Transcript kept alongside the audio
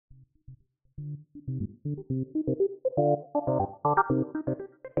Hey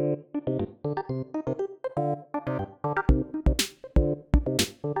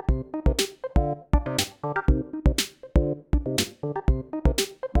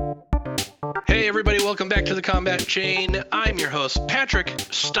everybody, welcome back to the Combat Chain. I'm your host, Patrick.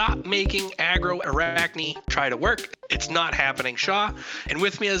 Stop making aggro arachne try to work. It's not happening, Shaw. And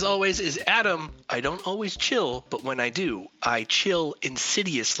with me as always is Adam. I don't always chill, but when I do, I chill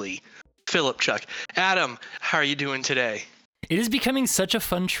insidiously. Philip Chuck. Adam, how are you doing today? It is becoming such a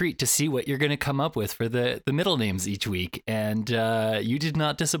fun treat to see what you're going to come up with for the middle names each week. And you did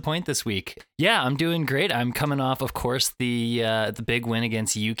not disappoint this week. Yeah, I'm doing great. I'm coming off, of course, the big win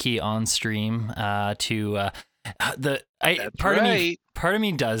against Yuki on stream. Part of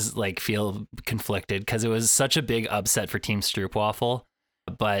me does like feel conflicted because it was such a big upset for Team Stroopwafel.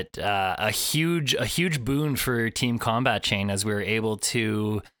 But a huge boon for Team Combat Chain as we were able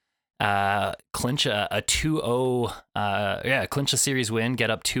to clinch a 2-0 clinch a series win,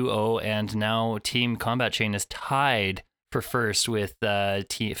 get up 2-0, and now Team Combat Chain is tied for first with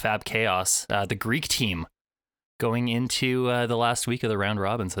Fab Chaos, the Greek team, going into the last week of the round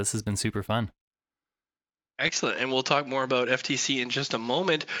robin. So this has been super fun. Excellent, and we'll talk more about FTC in just a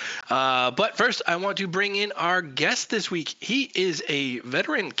moment. But first, I want to bring in our guest this week. He is a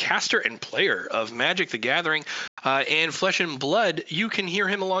veteran caster and player of Magic the Gathering and Flesh and Blood. You can hear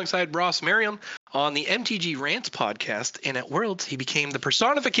him alongside Ross Merriam on the MTG Rants podcast, and at Worlds, he became the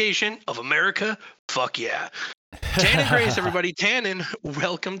personification of America. Fuck yeah. Tannon Grace, everybody. Tannon,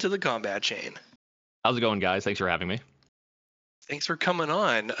 welcome to the Combat Chain. How's it going, guys? Thanks for having me. Thanks for coming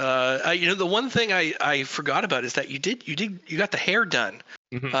on. The one thing I forgot about is that you got the hair done.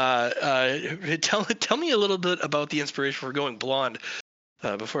 Mm-hmm. Tell me a little bit about the inspiration for going blonde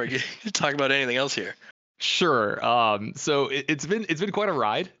before I talk about anything else here. Sure. So it's been quite a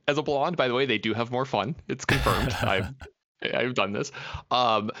ride as a blonde. By the way, they do have more fun. It's confirmed. I've done this.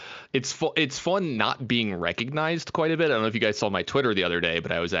 It's fun not being recognized quite a bit. I don't know if you guys saw my Twitter the other day,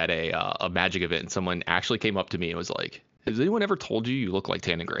 but I was at a Magic event and someone actually came up to me and was like, "Has anyone ever told you look like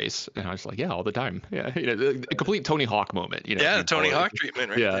Tannon Grace?" And I was like, "Yeah, all the time." Yeah, a complete Tony Hawk moment. Yeah, Tony Hawk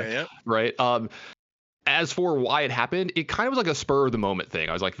treatment right there. Yeah, right. As for why it happened, it kind of was like a spur of the moment thing.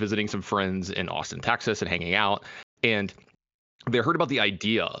 I was like visiting some friends in Austin, Texas, and hanging out, and they heard about the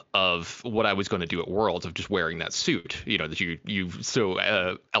idea of what I was going to do at Worlds of just wearing that suit, that you so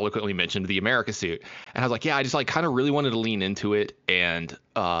eloquently mentioned, the America suit. And I was like, yeah, I just like kind of really wanted to lean into it. And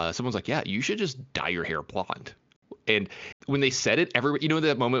someone's like, yeah, you should just dye your hair blonde. And when they said it, everybody,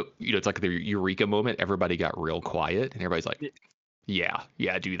 that moment, it's like the eureka moment. Everybody got real quiet, and everybody's like, yeah,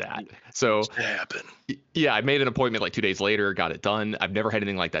 do that. So yeah, I made an appointment like 2 days later, got it done. I've never had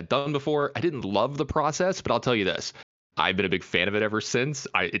anything like that done before. I didn't love the process, but I'll tell you this. I've been a big fan of it ever since.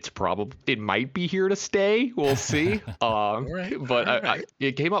 It might be here to stay. We'll see. Right.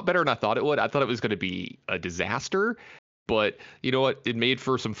 It came out better than I thought it would. I thought it was going to be a disaster. But you know what? It made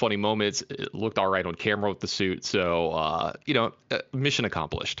for some funny moments. It looked all right on camera with the suit. So, mission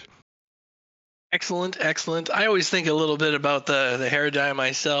accomplished. Excellent. I always think a little bit about the hair dye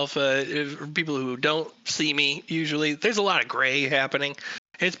myself. For people who don't see me, usually, there's a lot of gray happening.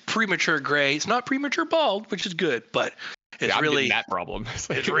 It's premature gray. It's not premature bald, which is good, but it's really that problem.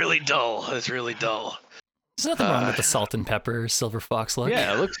 It's really dull. There's nothing wrong with the salt and pepper silver fox look.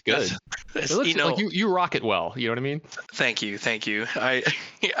 Yeah, it looks good. It looks like you rock it well. You know what I mean? Thank you. I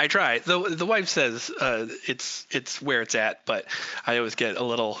try. The wife says it's where it's at, but I always get a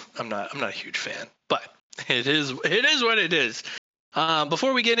little. I'm not a huge fan, but it is what it is.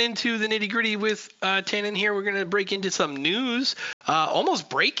 Before we get into the nitty gritty with Tannon here, we're going to break into some news, almost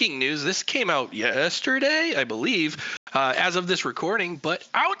breaking news. This came out yesterday, I believe, as of this recording, but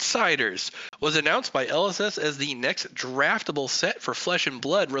Outsiders was announced by LSS as the next draftable set for Flesh and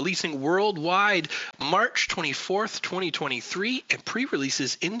Blood, releasing worldwide March 24th, 2023, and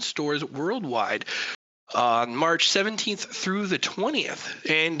pre-releases in stores worldwide on March 17th through the 20th.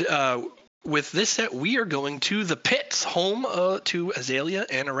 And with this set, we are going to the pits, home to Azalea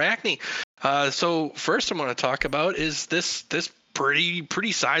and Arachne. So first I'm going to talk about is this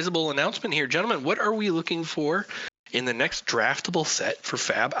pretty sizable announcement here. Gentlemen, what are we looking for in the next draftable set for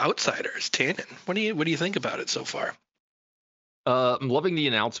Fab Outsiders? Tannon, what do you think about it so far? I'm loving the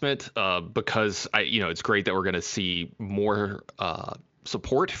announcement because it's great that we're going to see more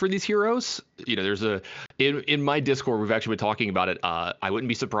support for these heroes. There's in my Discord, we've actually been talking about it. I wouldn't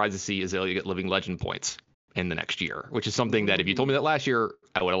be surprised to see Azalea get living legend points in the next year, which is something that if you told me that last year,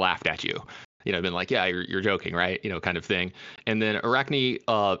 I would have laughed at you. been like, yeah, you're joking, right? Kind of thing. And then Arachne,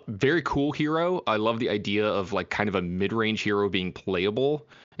 very cool hero. I love the idea of like kind of a mid-range hero being playable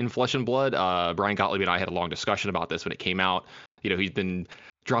in Flesh and Blood. Brian Gottlieb and I had a long discussion about this when it came out. He's been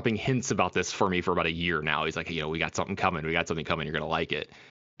dropping hints about this for me for about a year now. He's like, we got something coming. We got something coming. You're gonna like it.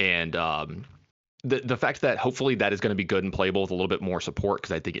 And the fact that hopefully that is going to be good and playable with a little bit more support,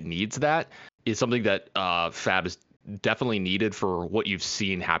 because I think it needs that, is something that Fab is definitely needed for what you've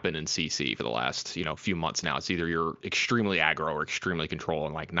seen happen in CC for the last few months now. It's either you're extremely aggro or extremely control,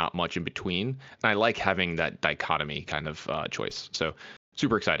 and like not much in between. And I like having that dichotomy kind of choice. So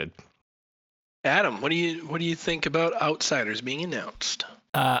super excited. Adam, what do you think about Outsiders being announced?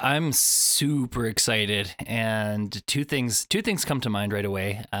 I'm super excited, and two things come to mind right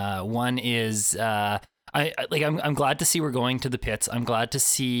away. One is I'm glad to see we're going to the pits. I'm glad to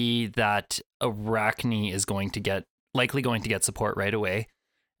see that Arachne is likely going to get support right away.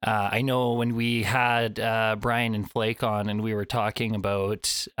 I know when we had Brian and Flake on, and we were talking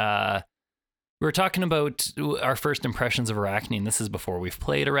about our first impressions of Arachne, and this is before we've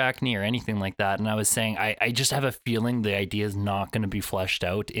played Arachne or anything like that. And I was saying, I just have a feeling the idea is not going to be fleshed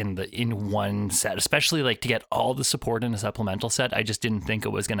out in one set, especially like to get all the support in a supplemental set. I just didn't think it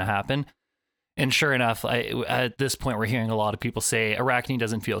was going to happen. And sure enough, at this point, we're hearing a lot of people say Arachne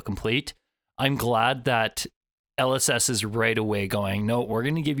doesn't feel complete. I'm glad that LSS is right away going, no, we're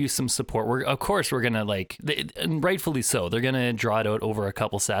going to give you some support. We're going to and rightfully so, they're going to draw it out over a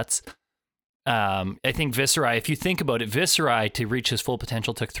couple sets. I think Viserai, if you think about it, Viserai to reach his full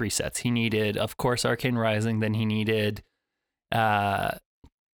potential took 3 sets. He needed, of course, Arcane Rising. Then he needed, you got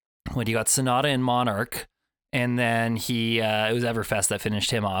Sonata and Monarch. And then it was Everfest that finished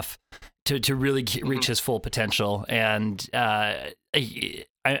him off to really reach his full potential. And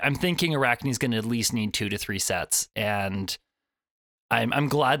I'm thinking Arachne's going to at least need 2 to 3 sets. And I'm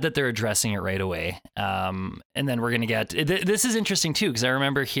glad that they're addressing it right away. And then we're going to get... This is interesting, too, because I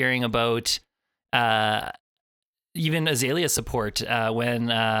remember hearing about even Azalea support when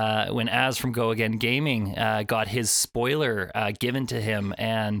Az from Go Again Gaming got his spoiler given to him,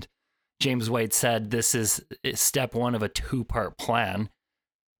 and James White said this is step 1 of a 2-part plan.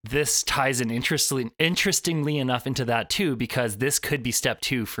 This ties in interestingly enough into that, too, because this could be step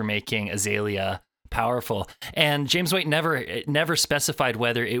 2 for making Azalea powerful. And James White never specified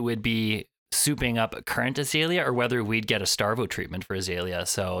whether it would be souping up current Azalea or whether we'd get a Starvo treatment for Azalea.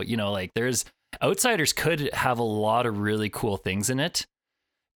 So, there's Outsiders could have a lot of really cool things in it.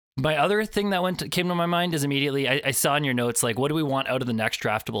 My other thing that came to my mind is immediately I saw in your notes, like, what do we want out of the next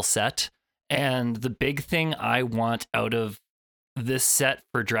draftable set? And the big thing I want out of this set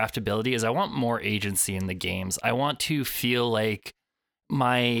for draftability is I want more agency in the games. I want to feel like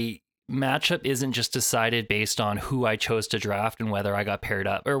my matchup isn't just decided based on who I chose to draft and whether I got paired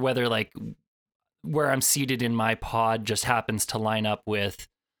up, or whether like where I'm seated in my pod just happens to line up with,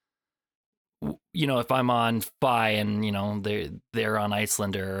 if I'm on Phi and they're on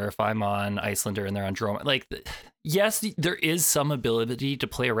Icelander, or if I'm on Icelander and they're on Droma. Like, yes, there is some ability to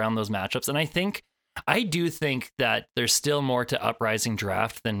play around those matchups, and I do think that there's still more to Uprising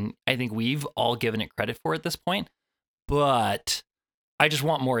draft than I think we've all given it credit for at this point. But I just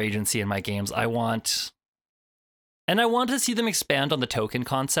want more agency in my games. I want to see them expand on the token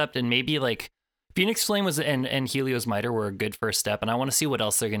concept, and maybe like Phoenix Flame and Helios Miter were a good first step, and I want to see what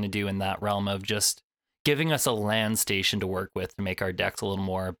else they're going to do in that realm of just giving us a land station to work with to make our decks a little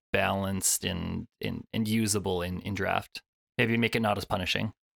more balanced and usable in draft. Maybe make it not as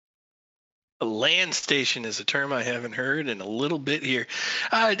punishing. A land station is a term I haven't heard in a little bit here.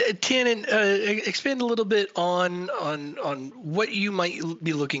 Tannon, expand a little bit on what you might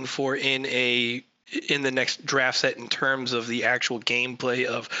be looking for in the next draft set in terms of the actual gameplay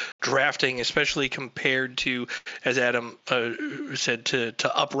of drafting, especially compared to, as Adam said,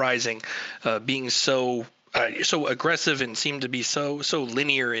 to Uprising being so aggressive and seem to be so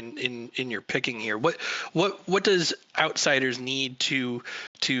linear in your picking here. What does Outsiders need to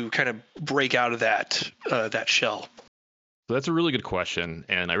kind of break out of that shell? So that's a really good question,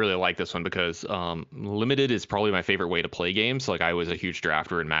 and I really like this one because limited is probably my favorite way to play games. Like, I was a huge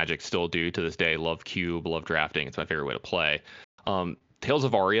drafter in Magic, still do to this day. Love Cube, love drafting. It's my favorite way to play. Tales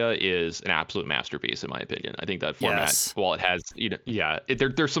of Aria is an absolute masterpiece, in my opinion. I think that format, yes, while it has,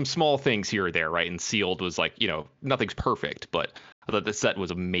 there's some small things here or there, right? And Sealed was like, nothing's perfect, but I thought the set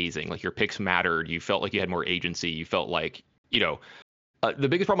was amazing. Like, your picks mattered. You felt like you had more agency. You felt like, the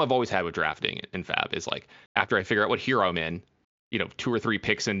biggest problem I've always had with drafting in Fab is like, after I figure out what hero I'm in, 2 or 3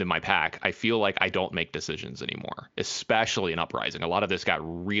 picks into my pack, I feel like I don't make decisions anymore, especially in Uprising. A lot of this got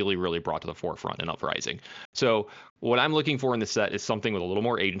really, really brought to the forefront in Uprising. So what I'm looking for in this set is something with a little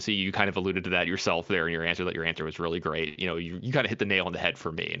more agency. You kind of alluded to that yourself there in your answer, that your answer was really great. You kind of hit the nail on the head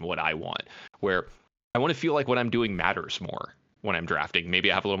for me and what I want, where I want to feel like what I'm doing matters more when I'm drafting.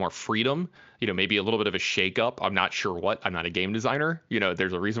 Maybe I have a little more freedom, maybe a little bit of a shake up. I'm not sure what. I'm not a game designer.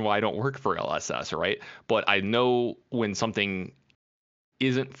 There's a reason why I don't work for LSS, right? But I know when something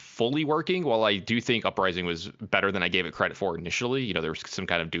isn't fully working. While I do think Uprising was better than I gave it credit for initially, there was some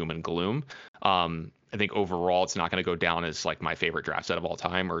kind of doom and gloom. I think overall it's not going to go down as like my favorite draft set of all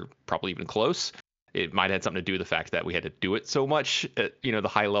time, or probably even close. It might have had something to do with the fact that we had to do it so much at the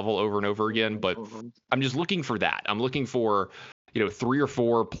high level over and over again. But I'm just looking for that. I'm looking for 3 or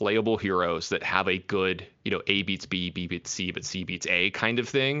 4 playable heroes that have a good A beats B, B beats C, but C beats A kind of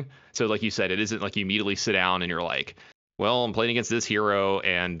thing. So like you said, it isn't like you immediately sit down and you're like, well, I'm playing against this hero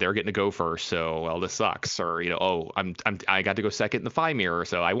and they're getting to go first, so well, this sucks. Or I got to go second in the Phi mirror,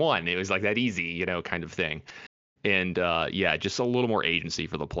 so I won. It was like that easy, kind of thing. And just a little more agency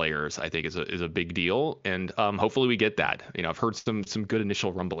for the players, I think, is a big deal. And hopefully we get that. I've heard some good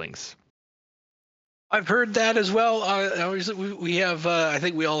initial rumblings. I've heard that as well. We have, I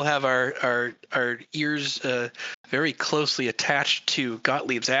think we all have our ears very closely attached to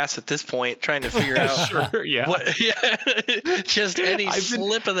Gottlieb's ass at this point, trying to figure out sure, yeah. just any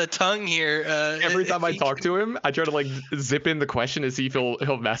slip of the tongue here. Every time I talk to him, I try to like zip in the question to see if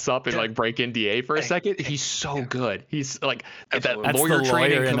he'll mess up and like break NDA for a second. He's so good. He's like that lawyer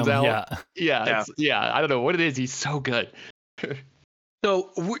training comes out. Yeah. I don't know what it is. He's so good. So.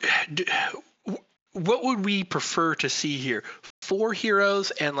 What would we prefer to see here? 4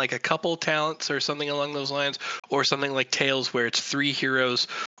 heroes and like a couple talents or something along those lines, or something like Tails where it's 3 heroes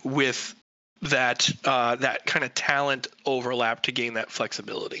with that kind of talent overlap to gain that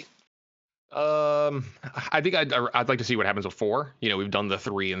flexibility? I think I'd like to see what happens with 4. We've done the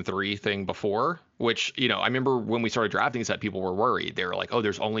 3 and 3 thing before, which I remember when we started drafting that people were worried. They were like, "Oh,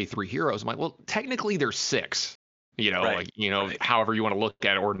 there's only 3 heroes." I'm like, "Well, technically there's 6." Right. However you want to look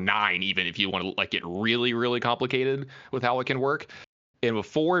at it, or 9, even if you want to like get really, really complicated with how it can work. And with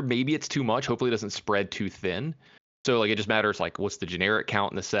 4, maybe it's too much. Hopefully it doesn't spread too thin. So like it just matters like what's the generic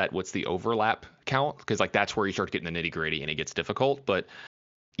count in the set, what's the overlap count, because like that's where you start getting the nitty gritty and it gets difficult. But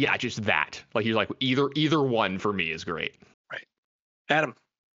yeah, just that. Like you're like either one for me is great. Right. Adam.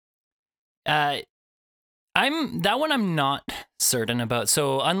 I'm not certain about.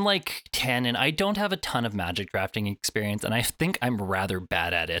 So unlike Tannon, I don't have a ton of Magic drafting experience, and I think I'm rather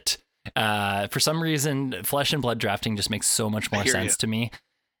bad at it. For some reason, Flesh and Blood drafting just makes so much more sense to me.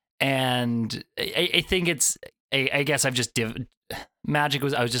 And I think it's, I guess I've just Magic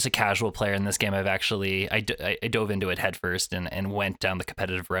I was just a casual player in this game. I dove into it headfirst and went down the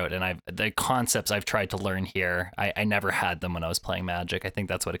competitive route. And the concepts I've tried to learn here, I never had them when I was playing Magic. I think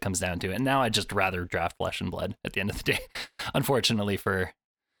that's what it comes down to. And now I'd just rather draft Flesh and Blood at the end of the day. Unfortunately for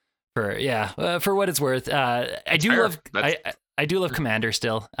what it's worth. I do love Commander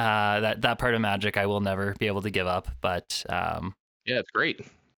still. That part of Magic I will never be able to give up. But yeah, it's great.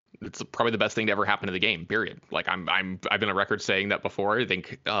 It's probably the best thing to ever happen to the game, period. Like I've been on record saying that before. I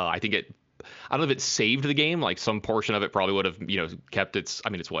think I don't know if it saved the game. Like some portion of it probably would have, kept it's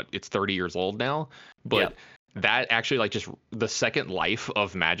 30 years old now, but that actually like just the second life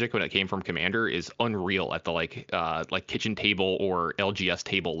of Magic when it came from Commander is unreal at the like kitchen table or LGS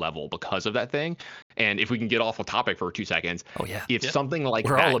table level because of that thing. And if we can get off a topic for 2 seconds, if something like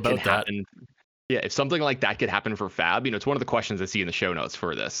We're that all about can happen. Yeah, if something like that could happen for Fab, it's one of the questions I see in the show notes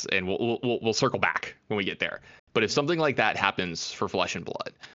for this, and we'll circle back when we get there. But if something like that happens for Flesh and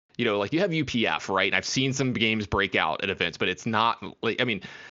Blood, like you have UPF, right? And I've seen some games break out at events, but it's not like,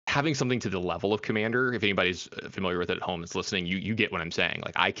 having something to the level of Commander, if anybody's familiar with it at home that's listening, you get what I'm saying.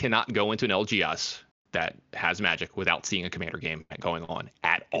 Like I cannot go into an LGS that has Magic without seeing a Commander game going on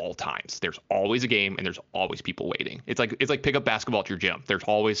at all times. There's always a game and there's always people waiting. It's like pick up basketball at your gym. There's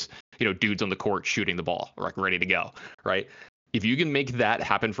always, dudes on the court shooting the ball, like ready to go, right? If you can make that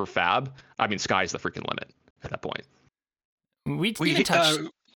happen for Fab, sky's the freaking limit at that point. We even touched.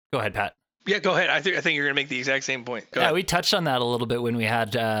 Go ahead, Pat. Yeah, go ahead. I think you're gonna make the exact same point. Go ahead. We touched on that a little bit when we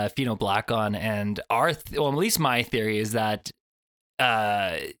had Pheno Black on, and at least my theory is that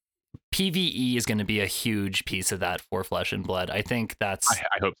PvE is going to be a huge piece of that for Flesh and Blood. I think that's.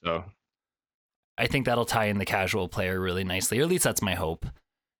 I hope so. I think that'll tie in the casual player really nicely, or at least that's my hope.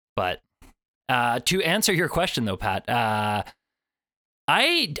 But to answer your question, though, Pat,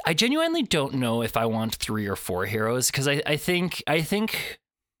 I genuinely don't know if I want 3 or 4 heroes, because I think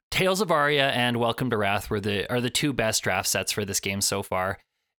Tales of Aria and Welcome to Wrath are the two best draft sets for this game so far.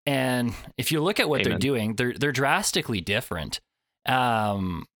 And if you look at what they're doing, they're drastically different.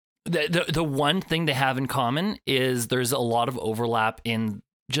 The one thing they have in common is there's a lot of overlap in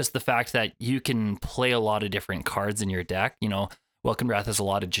just the fact that you can play a lot of different cards in your deck. You know, Welcome to Wrath has a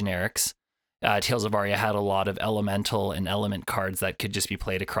lot of generics. Tales of Aria had a lot of elemental and element cards that could just be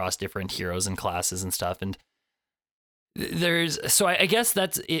played across different heroes and classes and stuff. And I guess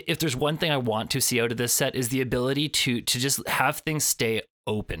that's, if there's one thing I want to see out of this set, is the ability to just have things stay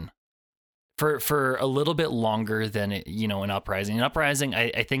open for a little bit longer than an Uprising. In Uprising,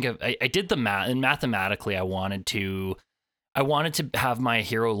 I think I did the math, and mathematically I wanted to have my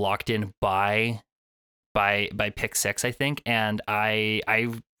hero locked in by pick 6, I think, and I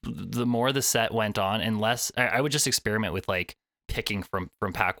the more the set went on, and less I would just experiment with like picking from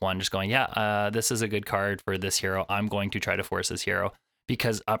pack 1, just going, this is a good card for this hero, I'm going to try to force this hero,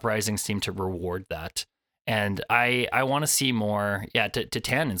 because Uprisings seem to reward that. And I want to see more, to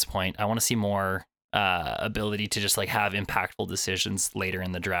Tannon's point, I want to see more ability to just like have impactful decisions later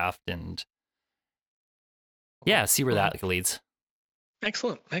in the draft, and see where that leads.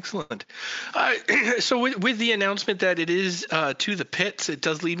 Excellent. So with the announcement that it is to the pits, it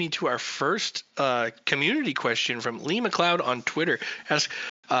does lead me to our first community question from Lee McLeod on Twitter. Asks,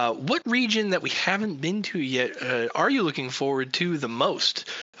 what region that we haven't been to yet are you looking forward to the most?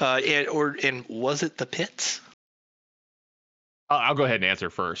 And was it the pits? I'll go ahead and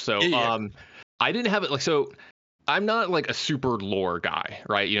answer first. So I didn't have it so I'm not like a super lore guy,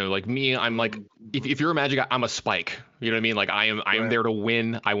 right? You know, like me, I'm like, if you're a Magic guy, I'm a Spike. You know what I mean? Like I am there to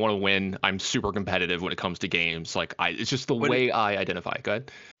win. I want to win. I'm super competitive when it comes to games. Like it's just the way I identify. Go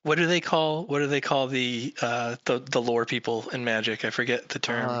ahead. What do they call the lore people in Magic? I forget the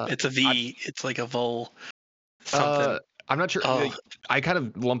term. It's a V. It's like a vol something. I'm not sure. I kind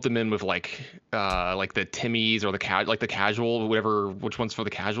of lump them in with like the Timmies or the casual, whatever. Which one's for the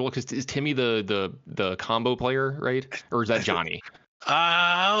casual? Because is Timmy the combo player, right? Or is that Johnny?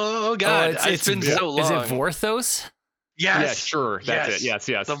 Oh God, it's been so long. Is it Vorthos? Yes. Yeah, sure. That's it. Yes.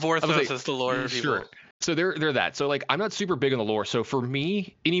 The Vorthos is the lore people. Sure. So they're that. So like I'm not super big on the lore. So for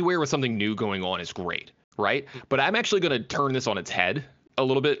me, anywhere with something new going on is great, right? But I'm actually going to turn this on its head a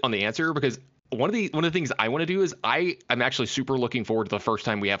little bit on the answer, because one of the things I want to do is I'm actually super looking forward to the first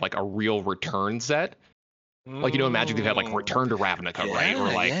time we have like a real return set. Like, in Magic, they've had like Return to Ravnica, right?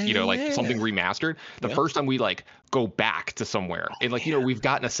 Or like something remastered. The first time we like go back to somewhere, and like, we've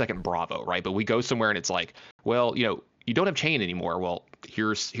gotten a second Bravo, right? But we go somewhere and it's like, well, you don't have Chain anymore. Well,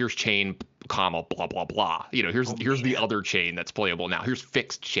 here's Chain, comma, blah, blah, blah. Here's the other Chain that's playable now. Here's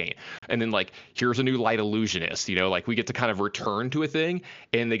Fixed Chain. And then like, here's a new Light Illusionist, like we get to kind of return to a thing,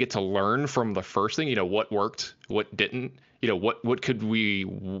 and they get to learn from the first thing, what worked, what didn't, what did we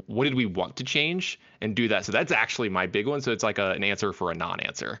want to change and do that. So that's actually my big one. So it's like an answer for a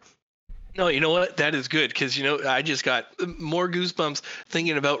non-answer. No, you know what? That is good, because I just got more goosebumps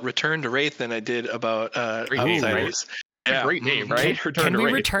thinking about Return to Wraith than I did about Outsiders. Yeah. Great name, right? Can we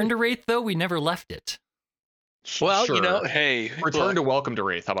return to Wraith though? We never left it. Well, sure. Hey, return to Welcome to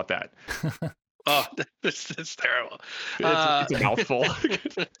Wraith. How about that? Oh, it's terrible. It's a mouthful.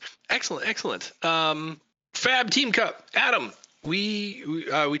 Excellent. Fab Team Cup, Adam. We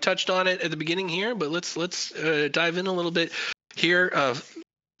touched on it at the beginning here, but let's dive in a little bit here.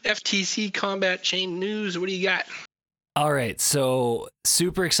 FTC Combat Chain news. What do you got? All right, so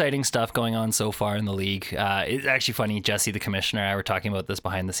super exciting stuff going on so far in the league. It's actually funny, Jesse, the commissioner, and I were talking about this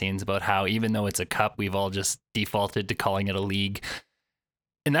behind the scenes about how even though it's a cup, we've all just defaulted to calling it a league.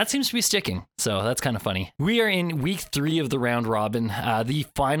 And that seems to be sticking, so that's kind of funny. We are in week 3 of the round robin, the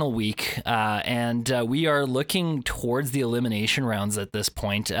final week, and we are looking towards the elimination rounds at this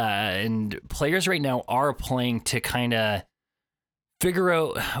point. And players right now are playing to kind of figure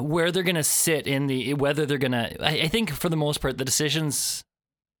out where they're going to sit whether they're going to, I think for the most part, the decisions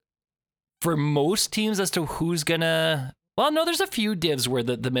for most teams as to who's going to, well, no, there's a few divs where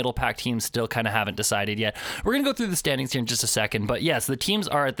the middle pack teams still kind of haven't decided yet. We're going to go through the standings here in just a second, but yes, the teams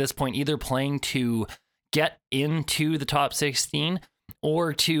are at this point either playing to get into the top 16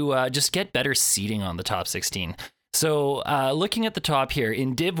 or to just get better seeding on the top 16. So looking at the top here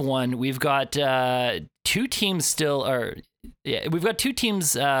in Div 1, we've got two teams we've got two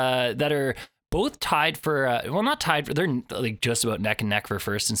teams that are both tied for, not tied for, they're like just about neck and neck for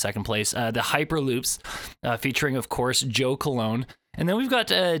first and second place. The Hyperloops, featuring, of course, Joe Cologne. And then we've got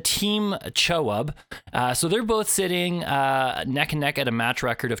Team Chowub. So they're both sitting neck and neck at a match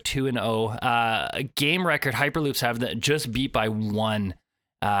record of 2-0. A game record, Hyperloops have that just beat by 1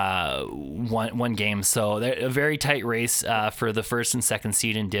 one game. So a very tight race for the first and second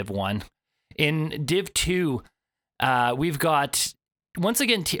seed in Div 1. In Div 2, we've got, once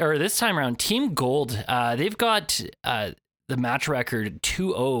again, this time around, Team Gold. They've got the match record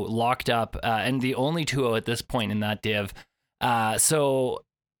 2-0 locked up, and the only 2-0 at this point in that div. So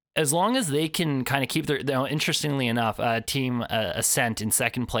as long as they can kind of keep their, interestingly enough, Team Ascent in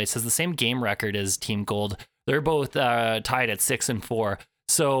second place has the same game record as Team Gold. They're both tied at 6-4.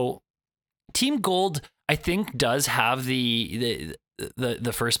 So Team Gold, I think, does have the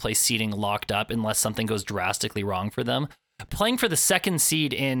first place seeding locked up unless something goes drastically wrong for them. Playing for the second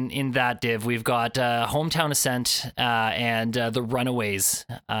seed in that div, we've got Hometown Ascent and the Runaways.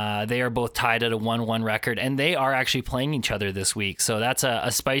 They are both tied at a 1-1 record, and they are actually playing each other this week. So that's a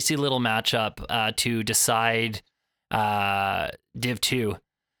spicy little matchup to decide Div 2.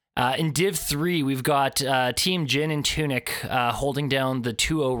 In Div 3, we've got Team Jin and Tunic holding down the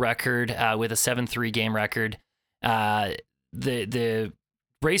 2-0 record with a 7-3 game record. The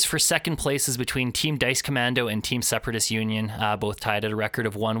race for second place is between Team Dice Commando and Team Separatist Union, both tied at a record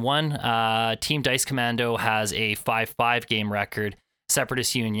of 1-1. Team Dice Commando has a 5-5 game record.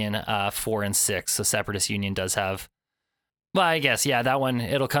 Separatist Union 4-6. So Separatist Union does have, well, I guess, yeah, that one,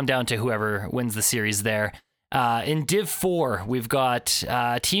 it'll come down to whoever wins the series there. In Div 4, we've got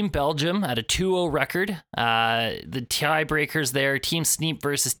Team Belgium at a 2-0 record. The tiebreakers there, Team Sneep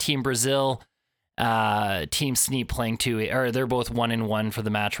versus Team Brazil. Team Sneep playing they're both 1-1 for the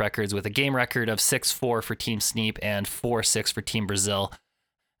match records with a game record of 6-4 for Team Sneep and 4-6 for Team Brazil.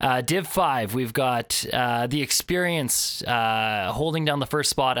 Div 5, we've got the Experience holding down the first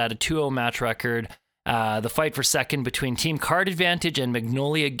spot at a 2-0 match record. The fight for second between Team Card Advantage and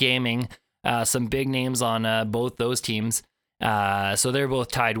Magnolia Gaming. Some big names on both those teams. So they're both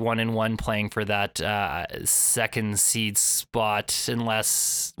tied 1-1 playing for that second seed spot,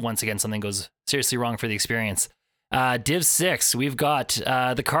 unless, once again, something goes seriously wrong for the Experience. Div 6, we've got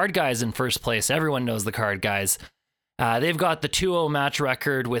the Card Guys in first place. Everyone knows the Card Guys. They've got the 2-0 match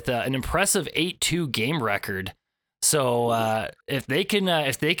record with an impressive 8-2 game record. So if they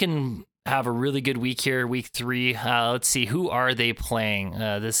can have a really good week here, week 3. Let's see, who are they playing?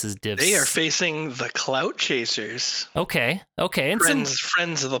 This is Div. They are facing the Clout Chasers. Okay, and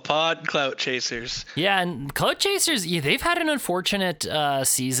friends of the pod, Clout Chasers. Yeah, and Clout Chasers, they've had an unfortunate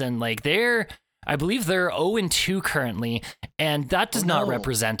season. Like I believe they're 0-2 currently, and that does not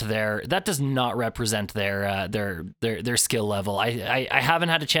represent their skill level. I haven't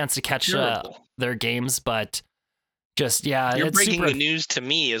had a chance to catch their games, but just, yeah, you're it's breaking the news to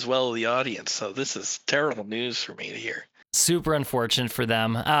me as well as the audience, so this is terrible news for me to hear. Super unfortunate for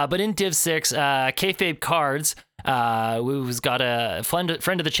them. But in Div 6, Kayfabe Cards, who's got a friend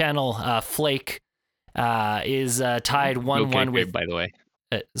of the channel, Flake, is tied 1-1 with. By the way,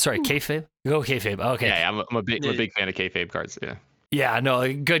 sorry, Kayfabe. Go Kayfabe. Okay. Yeah, I'm a big fan of Kayfabe Cards. Yeah. Yeah,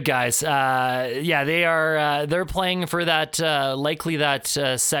 no, good guys. They are. They're playing for that likely that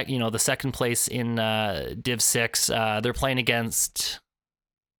the second place in Div 6. They're playing against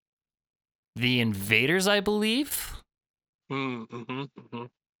the Invaders, I believe. Mm-hmm.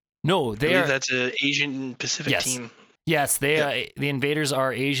 No, that's an Asian Pacific team. Yes, the Invaders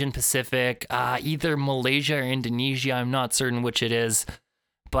are Asian Pacific, either Malaysia or Indonesia. I'm not certain which it is,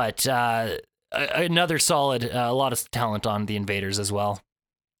 but another solid, a lot of talent on the Invaders as well.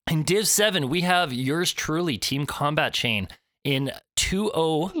 In Div 7, we have yours truly, Team Combat Chain, in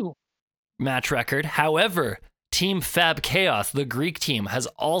 2-0 match record. However, Team Fab Chaos, the Greek team, has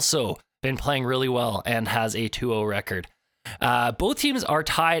also been playing really well and has a 2-0 record. Both teams are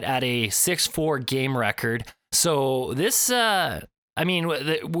tied at a 6-4 game record. So this, we're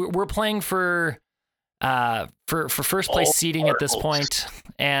playing for first place seeding at this point,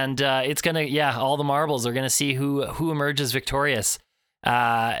 and it's gonna, all the marbles are gonna see who emerges victorious.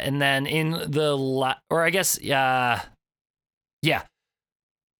 And then in the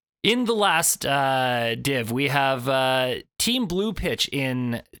in the last div, we have Team Blue Pitch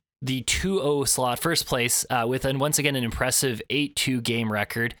in the 2-0 slot, first place, with once again an impressive 8-2 game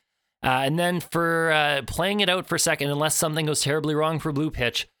record. And then for playing it out for second, unless something goes terribly wrong for Blue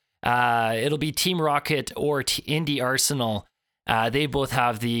Pitch, it'll be Team Rocket or Indie Arsenal. They both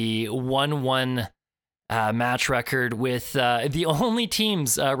have the 1-1 match record, with the only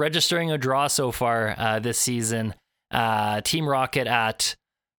teams registering a draw so far this season. Team Rocket at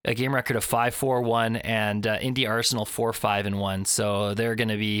a game record of 5-4-1 and Indie Arsenal 4-5-1. So they're going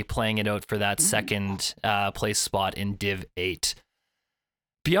to be playing it out for that second place spot in Div 8.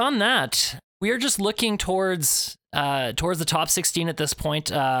 Beyond that, We are just looking towards the top 16 at this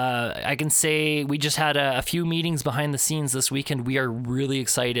point. I can say we just had a few meetings behind the scenes this weekend. We are really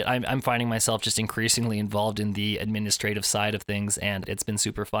excited. I'm finding myself just increasingly involved in the administrative side of things, and it's been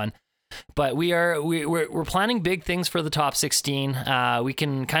super fun. But we're planning big things for the top 16. We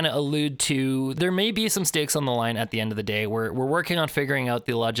can kind of allude to there may be some stakes on the line at the end of the day. We're working on figuring out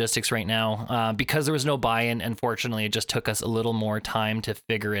the logistics right now because there was no buy-in. Unfortunately, it just took us a little more time to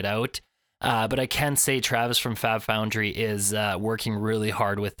figure it out. But I can say Travis from Fab Foundry is working really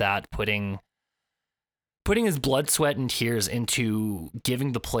hard with that, putting his blood, sweat, and tears into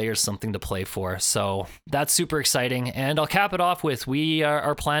giving the players something to play for. So that's super exciting. And I'll cap it off with we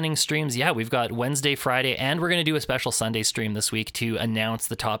are planning streams. Yeah, we've got Wednesday, Friday, and we're going to do a special Sunday stream this week to announce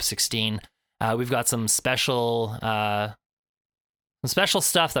the top 16. We've got some special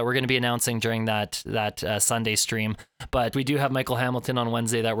stuff that we're going to be announcing during that Sunday stream. But we do have Michael Hamilton on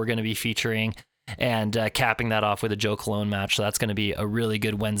Wednesday that we're going to be featuring, and capping that off with a Joe Cologne match. So that's going to be a really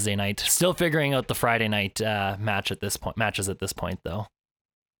good Wednesday night. Still figuring out the Friday night matches at this point, though.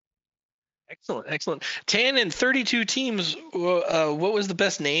 Excellent. Tannon, 32 teams. What was the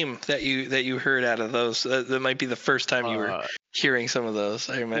best name that you heard out of those? That might be the first time you were hearing some of those.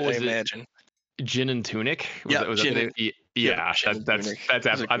 I imagine. Gin and Tunic. Yeah, Gin. Yeah, that's.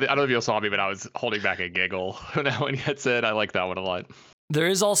 I don't know if you saw me, but I was holding back a giggle when you had said I like that one a lot. There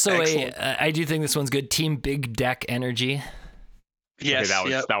is also I do think this one's good, Team Big Deck Energy. Yes,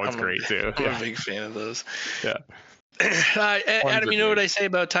 that was great too. I'm a big fan of those. Yeah. Adam, you know what I say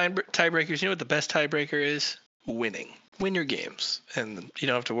about tiebreakers? You know what the best tiebreaker is? Winning. Win your games, and you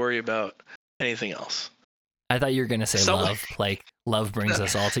don't have to worry about anything else. I thought you were going to say love. Like, love brings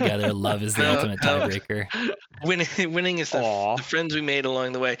us all together. Love is the ultimate tiebreaker. Winning is the friends we made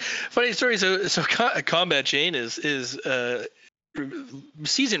along the way. Funny story. So Combat Chain is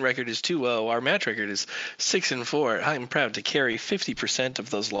season record is 2-0. Our match record is 6-4. I'm proud to carry 50% of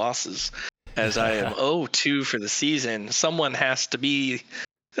those losses, as I am 0-2 for the season. Someone has to be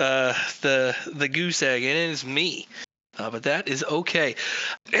the goose egg, and it is me. But that is okay.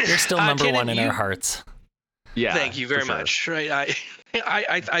 You're still number one in our hearts. Yeah. Thank you very much. Right.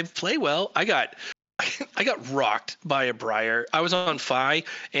 I play well. I got rocked by a Briar. I was on Fi,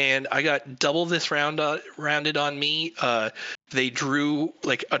 and I got double this rounded on me. They drew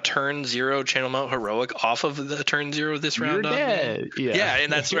like a turn 0 Channel Mount Heroic off of the turn 0 this round. You're dead. Yeah, and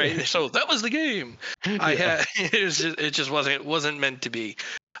that's right. So that was the game. It just wasn't meant to be.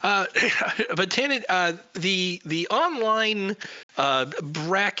 But Tannon, the online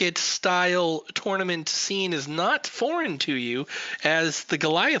bracket style tournament scene is not foreign to you, as the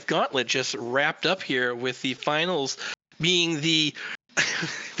Goliath Gauntlet just wrapped up here with the finals being the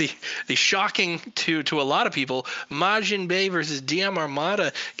shocking to a lot of people Majin Bay versus DM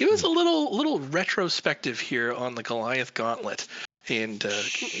Armada. Give us a little retrospective here on the Goliath Gauntlet and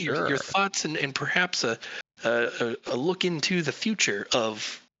your thoughts and perhaps a look into the future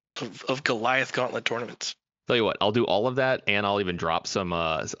of Goliath Gauntlet tournaments. Tell you what, I'll do all of that, and I'll even drop some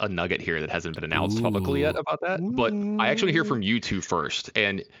a nugget here that hasn't been announced publicly yet about that. But I actually hear from you two first,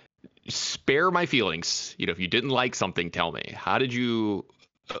 and spare my feelings. If you didn't like something, tell me. How did you?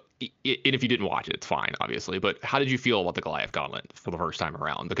 And if you didn't watch it, it's fine, obviously. But how did you feel about the Goliath Gauntlet for the first time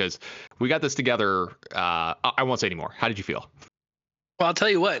around? Because we got this together. I won't say anymore. How did you feel? Well, I'll tell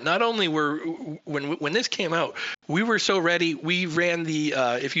you what. Not only when this came out, we were so ready. We ran the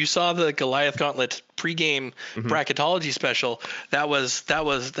if you saw the Goliath Gauntlet pregame bracketology special, that was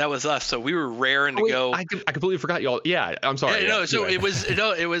us. So we were raring to go. I completely forgot y'all. Yeah, I'm sorry. So it was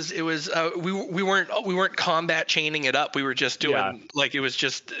we weren't combat chaining it up. We were just doing like it was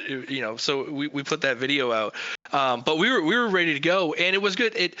just So we put that video out. But we were ready to go, and it was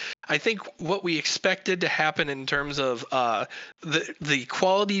good. I think what we expected to happen in terms of the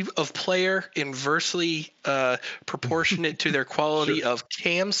quality of player inversely proportionate to their quality of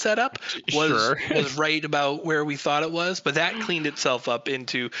cam setup was right about where we thought it was, but that cleaned itself up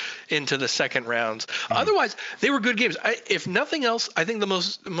into the second rounds. Otherwise, they were good games. If nothing else, I think the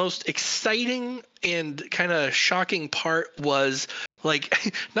most exciting and kind of shocking part was,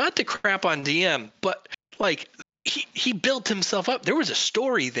 like, not to crap on DM, but like he built himself up. There was a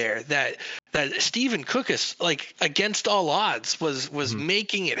story there that Stephen Cookus, like, against all odds, was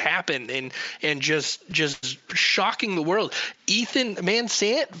making it happen and just shocking the world. Ethan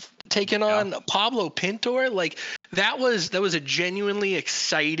Mansant taking on Pablo Pintor, like that was a genuinely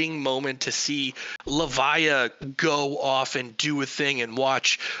exciting moment to see Leviah go off and do a thing and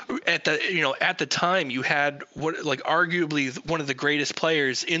watch. At the time you had arguably one of the greatest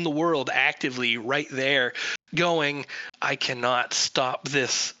players in the world actively right there going, I cannot stop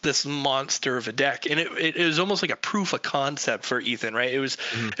this monster of a deck. And it was almost like a proof of concept for Ethan, right? It was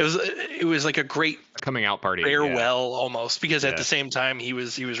like a great coming out party. farewell almost, because at the same time he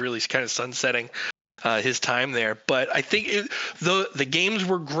was really kind of sunsetting his time there. But I think the games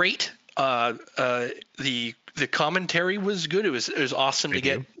were great. The commentary was good. It was awesome to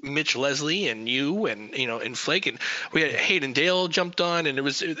get Mitch Leslie and you and and Flake, and we had Hayden Dale jumped on, and it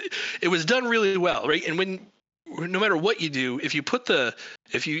was done really well, right? And no matter what you do, if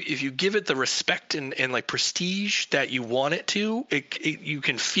you give it the respect and like prestige that you want it to, you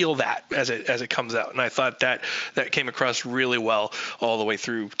can feel that as it comes out. And I thought that came across really well all the way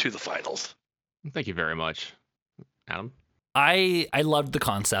through to the finals. Thank you very much, Adam. I loved the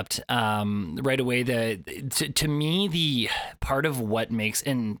concept right away. To me, the part of what makes,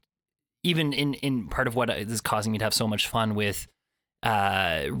 and even in part of what is causing me to have so much fun with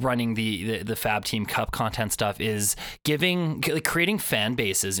running the Fab Team Cup content stuff is creating fan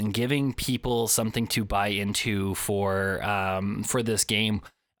bases and giving people something to buy into for this game.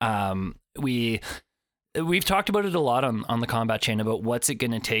 We've talked about it a lot on the Combat Chain about what's it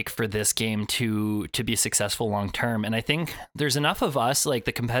going to take for this game to be successful long term, and I think there's enough of us, like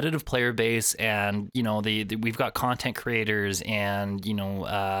the competitive player base, and we've got content creators and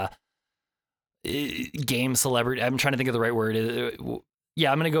game celebrity. I'm trying to think of the right word.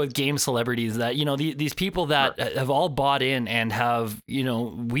 Yeah, I'm going to go with game celebrities that, these people that have all bought in and have,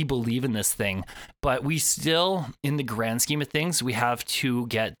 we believe in this thing, but we still, in the grand scheme of things, we have to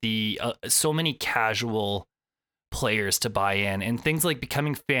get the so many casual players to buy in, and things like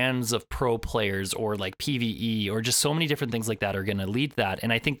becoming fans of pro players or like PvE or just so many different things like that are going to lead that.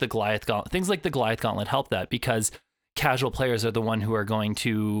 And I think things like the Goliath Gauntlet help that, because casual players are the one who are going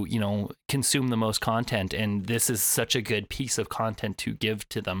to, consume the most content, and this is such a good piece of content to give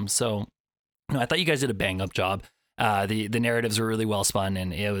to them. So, I thought you guys did a bang up job. The narratives were really well spun,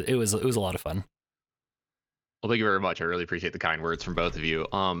 and it was a lot of fun. Well, thank you very much. I really appreciate the kind words from both of you.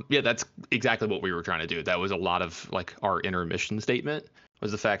 Yeah, that's exactly what we were trying to do. That was a lot of like our inner mission statement,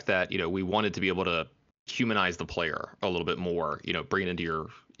 was the fact that we wanted to be able to humanize the player a little bit more. Bring it into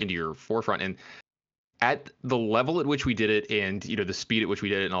your forefront. And at the level at which we did it, and the speed at which we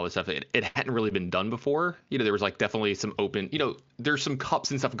did it and all this stuff, it hadn't really been done before. There was like definitely some open, there's some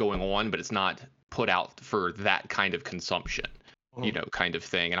cups and stuff going on, but it's not put out for that kind of consumption, kind of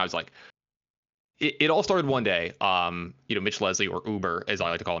thing. And I was like, it all started one day. Mitch Leslie, or Uber, as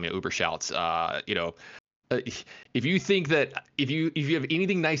I like to call him, Uber shouts, if you think that if you have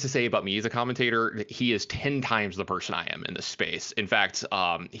anything nice to say about me as a commentator, he is 10 times the person I am in this space. In fact,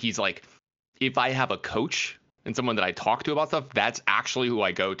 he's like, if I have a coach and someone that I talk to about stuff, that's actually who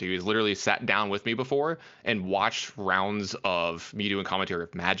I go to. He's literally sat down with me before and watched rounds of me doing commentary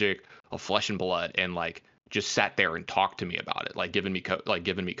of Magic, of Flesh and Blood, and like just sat there and talked to me about it, like giving me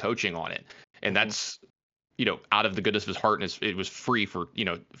coaching on it. And that's out of the goodness of his heart, and it was free for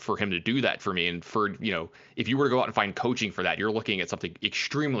him to do that for me. And for if you were to go out and find coaching for that, you're looking at something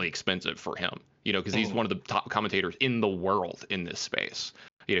extremely expensive for him, because he's one of the top commentators in the world in this space.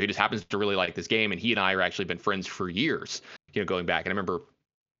 He just happens to really like this game, and he and I are actually been friends for years, going back. And I remember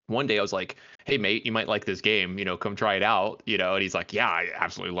one day I was like, hey, mate, you might like this game, come try it out, and he's like, yeah, I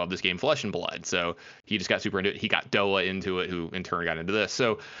absolutely love this game, Flesh and Blood. So he just got super into it. He got Doa into it, who in turn got into this.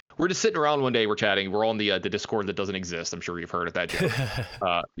 So we're just sitting around one day, we're chatting. We're on the Discord that doesn't exist. I'm sure you've heard of that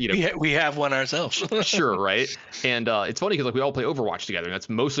joke. We have one ourselves. Sure, right? And it's funny because like we all play Overwatch together, and that's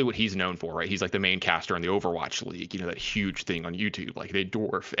mostly what he's known for, right? He's like the main caster in the Overwatch League, that huge thing on YouTube. Like they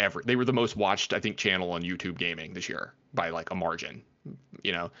dwarf they were the most watched, I think, channel on YouTube gaming this year by like a margin,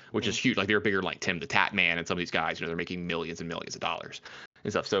 which is huge. Like they're bigger than like Tim the Tat Man and some of these guys, they're making millions and millions of dollars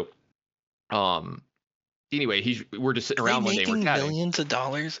and stuff. So anyway, we're just sitting around one day, we're chatting. Millions of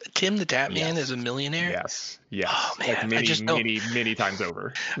dollars. Tim the Tat Man is a millionaire. Yes. Oh man, like many times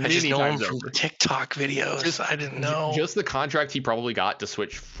over. I just know him from TikTok videos. I didn't know. Just the contract he probably got to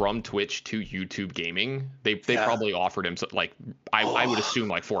switch from Twitch to YouTube gaming. They probably offered him I would assume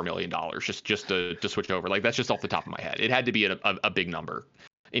like $4 million just to switch over. Like that's just off the top of my head. It had to be a big number.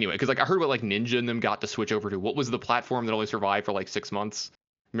 Anyway, because like I heard what like Ninja and them got to switch over to. What was the platform that only survived for like 6 months?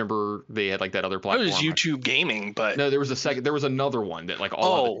 Remember they had like that other platform. It was YouTube Gaming, but no, there was another one that like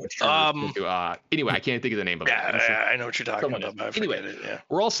all anyway, I can't think of the name of it. I know what you're talking about. Anyway,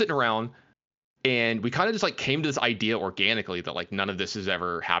 we're all sitting around, and we kind of just like came to this idea organically that like none of this has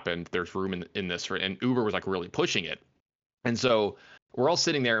ever happened. There's room in this, and Uber was like really pushing it, and so we're all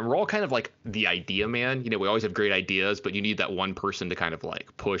sitting there, and we're all kind of like the idea man. We always have great ideas, but you need that one person to kind of like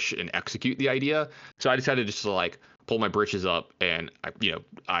push and execute the idea. So I decided just to like, pulled my britches up, and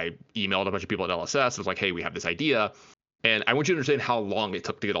I emailed a bunch of people at LSS. I was like, hey, we have this idea. And I want you to understand how long it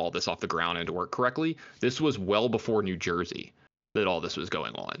took to get all this off the ground and to work correctly. This was well before New Jersey that all this was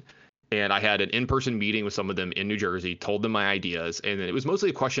going on. And I had an in-person meeting with some of them in New Jersey, told them my ideas, and it was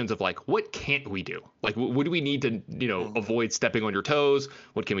mostly questions of like, what can't we do? Like, what do we need to, avoid stepping on your toes?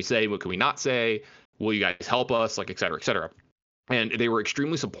 What can we say? What can we not say? Will you guys help us? Like, et cetera, et cetera. And they were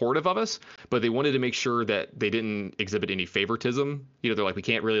extremely supportive of us, but they wanted to make sure that they didn't exhibit any favoritism. They're like, we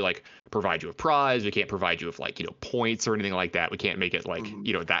can't really like provide you a prize. We can't provide you with like, points or anything like that. We can't make it like,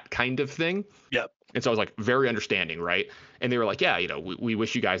 that kind of thing. Yep. And so I was like very understanding, right? And they were like, yeah, we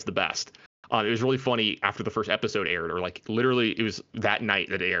wish you guys the best. It was really funny after the first episode aired, or like literally it was that night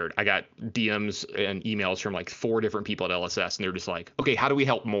that it aired. I got DMs and emails from like 4 different people at LSS, and they're just like, okay, how do we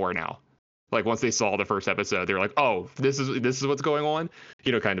help more now? Like once they saw the first episode, they were like, oh, this is what's going on,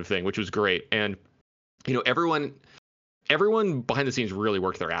 kind of thing, which was great. And everyone behind the scenes really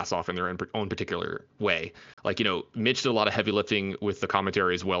worked their ass off in their own particular way. Like, Mitch did a lot of heavy lifting with the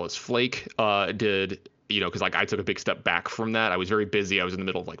commentary, as well as Flake did, because like I took a big step back from that. I was very busy. I was in the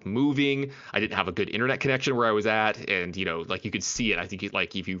middle of like moving. I didn't have a good internet connection where I was at. And, like you could see it. I think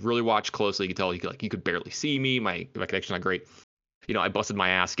like if you really watch closely, you could tell you could barely see me. My connection's not great. I busted my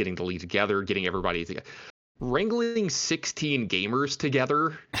ass getting the league together, getting everybody together. Wrangling 16 gamers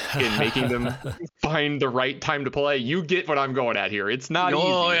together and making them find the right time to play. You get what I'm going at here. It's not easy.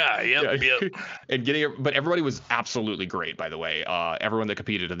 Oh yeah, yep. And but everybody was absolutely great, by the way. Everyone that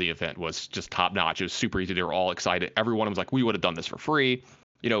competed in the event was just top notch. It was super easy. They were all excited. Everyone was like, we would have done this for free.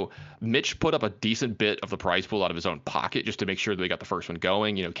 Mitch put up a decent bit of the prize pool out of his own pocket just to make sure that we got the first one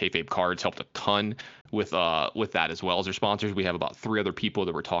going. Kayfabe Cards helped a ton with that, as well as their sponsors. We have about 3 other people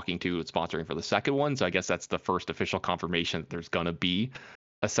that we're talking to sponsoring for the second one. So I guess that's the first official confirmation that there's going to be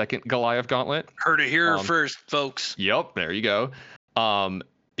a second Goliath Gauntlet. Heard it here first, folks. Yep. There you go.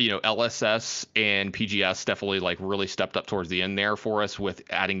 LSS and PGS definitely like really stepped up towards the end there for us with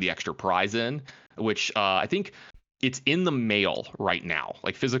adding the extra prize in, which I think it's in the mail right now,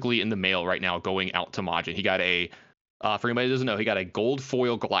 like physically in the mail right now, going out to Majin. He got for anybody who doesn't know, he got a gold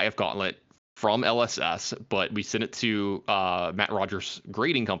foil Goliath Gauntlet from LSS, but we sent it to Matt Rogers'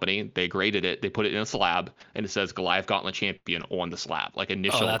 grading company. They graded it. They put it in a slab, and it says Goliath Gauntlet Champion on the slab, like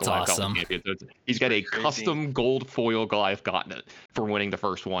initial that's Goliath awesome. Gauntlet Champion. So he's got a custom gold foil Goliath Gauntlet for winning the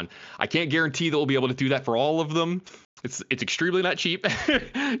first one. I can't guarantee that we'll be able to do that for all of them. It's extremely not cheap.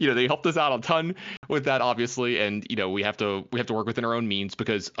 They helped us out a ton with that, obviously, and we have to work within our own means,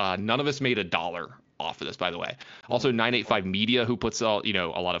 because none of us made $1 off of this, by the way. Also, 985 Media, who puts out a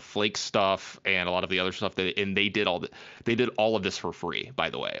lot of Flake stuff and a lot of the other stuff, they did all of this for free,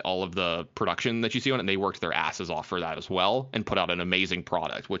 by the way. All of the production that you see on it, and they worked their asses off for that as well, and put out an amazing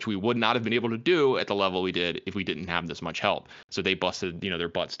product, which we would not have been able to do at the level we did if we didn't have this much help. So they busted their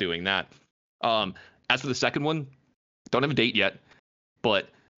butts doing that. As for the second one, don't have a date yet, but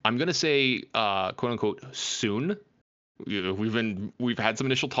I'm gonna say quote unquote soon. We've had some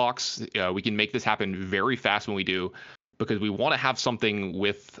initial talks. We can make this happen very fast when we do, because we want to have something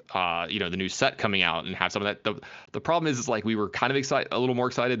with the new set coming out and have some of that. The problem is like we were kind of excited, a little more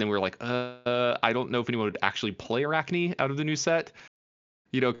excited, then we were like, I don't know if anyone would actually play Arachne out of the new set,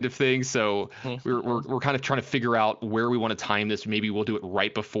 kind of thing. So we're kind of trying to figure out where we want to time this. Maybe we'll do it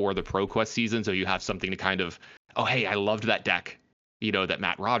right before the ProQuest season, so you have something to kind of, oh hey, I loved that deck, that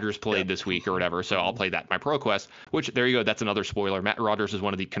Matt Rogers played this week or whatever, so I'll play that in my ProQuest. Which, there you go, that's another spoiler. Matt Rogers is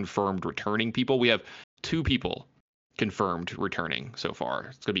one of the confirmed returning people. We have 2 people confirmed returning so far.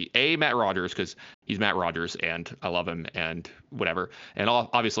 It's gonna be Matt Rogers, because he's Matt Rogers and I love him and whatever, and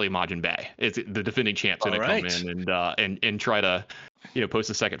obviously Majin Bay. It's the defending champ's gonna come in and try to post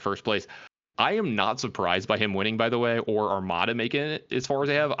the first place. I am not surprised by him winning, by the way, or Armada making it as far as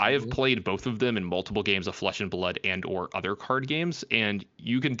I have. I have played both of them in multiple games of Flesh and Blood and or other card games, and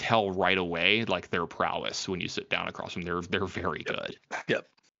you can tell right away like their prowess when you sit down across them. They're very good. Yep.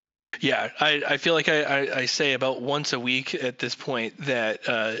 Yeah, I feel like I say about once a week at this point that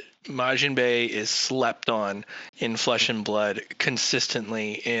Majin Bay is slept on in Flesh and Blood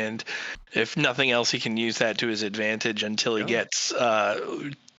consistently, and if nothing else, he can use that to his advantage until he gets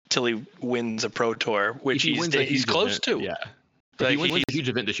till he wins a Pro Tour, which he's close to. Yeah. If he wins a huge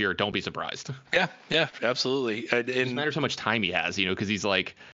event this year, don't be surprised. Yeah, absolutely. It matters how much time he has, because he's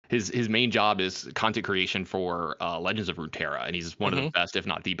like his main job is content creation for Legends of Runeterra, and he's one of the best, if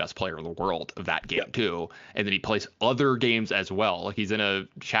not the best player in the world of that game too. And then he plays other games as well. Like he's in a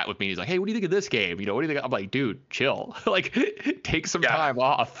chat with me, and he's like, "Hey, what do you think of this game? What do you think?" I'm like, "Dude, chill. Like, take some time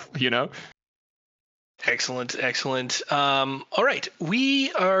off." Excellent. All right,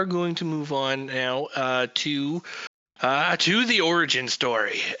 we are going to move on now to To the origin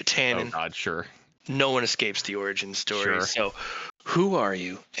story, Oh Tannon. God, sure. No one escapes the origin story. Sure. So, who are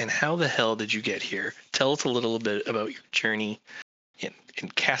you, and how the hell did you get here? Tell us a little bit about your journey in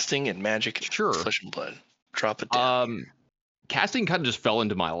casting and magic, and Sure. Flesh and Blood. Drop it down. Casting kind of just fell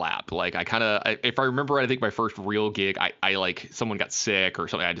into my lap. Like if I remember right, I think my first real gig, I like someone got sick or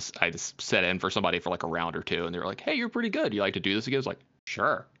something. I just set in for somebody for like a round or two, and they were like, "Hey, you're pretty good. You like to do this again?" I was like,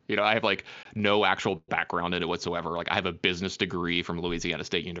 "Sure." I have like no actual background in it whatsoever. Like I have a business degree from Louisiana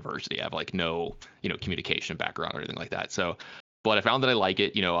State University. I have like no, communication background or anything like that. So, but I found that I like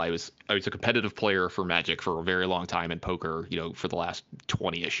it. I was a competitive player for Magic for a very long time, and poker, for the last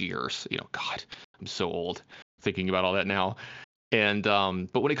 20-ish years. God, I'm so old thinking about all that now. And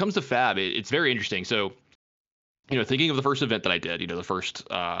but when it comes to Fab, it's very interesting. So, thinking of the first event that I did, the first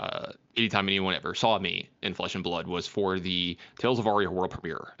anytime anyone ever saw me in Flesh and Blood was for the Tales of Aria world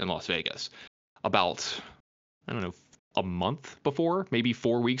premiere in Las Vegas. About, I don't know, a month before, maybe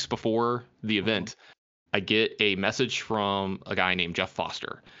 4 weeks before the event, I get a message from a guy named Jeff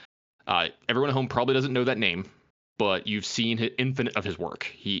Foster. Everyone at home probably doesn't know that name, but you've seen infinite of his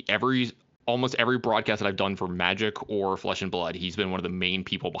work. Almost every broadcast that I've done for Magic or Flesh and Blood, he's been one of the main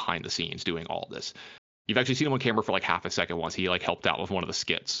people behind the scenes doing all of this. You've actually seen him on camera for like half a second once. He like helped out with one of the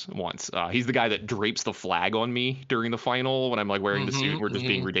skits once. He's the guy that drapes the flag on me during the final when I'm like wearing the suit and we're just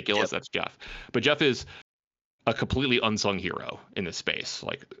being ridiculous. Yep. That's Jeff. But Jeff is a completely unsung hero in this space.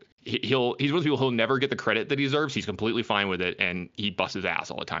 Like he's one of the people who'll never get the credit that he deserves. He's completely fine with it, and he busts his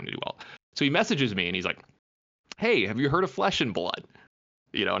ass all the time to do well. So he messages me and he's like, "Hey, have you heard of Flesh and Blood?"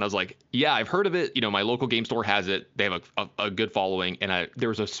 And I was like, "Yeah, I've heard of it. My local game store has it. They have a good following." And there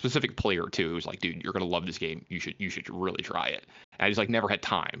was a specific player too who was like, "Dude, you're gonna love this game. You should really try it." And I just like never had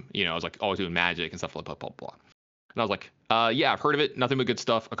time. I was like always doing Magic and stuff like blah blah blah. And I was like, "Yeah, I've heard of it. Nothing but good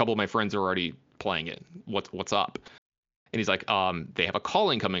stuff. A couple of my friends are already playing it. What's up?" And he's like, "They have a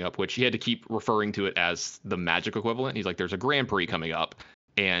calling coming up," which he had to keep referring to it as the Magic equivalent. He's like, "There's a Grand Prix coming up,"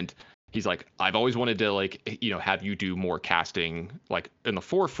 and he's like, "I've always wanted to like, have you do more casting like in the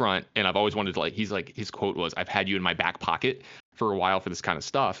forefront. And I've always wanted to like," he's like, his quote was, "I've had you in my back pocket for a while for this kind of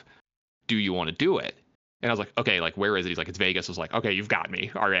stuff. Do you want to do it?" And I was like, "Okay, like, where is it?" He's like, "It's Vegas." I was like, "Okay, you've got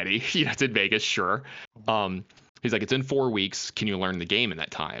me already." It's in Vegas. Sure. He's like, "It's in 4 weeks. Can you learn the game in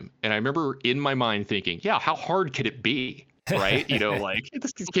that time?" And I remember in my mind thinking, yeah, how hard could it be? Right? Like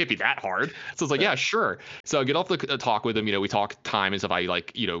this can't be that hard. So it's like, yeah, sure. So I get off the talk with him. We talk time and stuff. I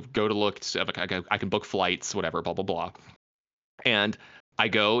like, go to look, I can book flights, whatever, blah, blah, blah. And I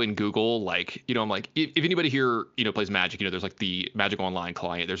go and Google, like, I'm like, if anybody here, plays Magic, there's like the Magic Online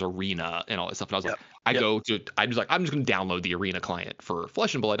client, there's Arena and all that stuff. And I was like, I'm just going to download the Arena client for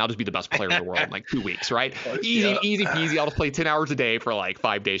Flesh and Blood, and I'll just be the best player in the world in like 2 weeks, right? Easy peasy. I'll just play 10 hours a day for like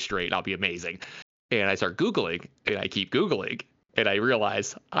 5 days straight. I'll be amazing. And I start Googling, and I keep Googling, and I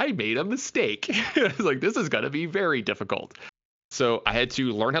realize I made a mistake. I was like, this is going to be very difficult. So I had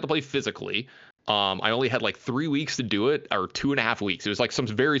to learn how to play physically. I only had like 3 weeks to do it, or 2.5 weeks. It was like some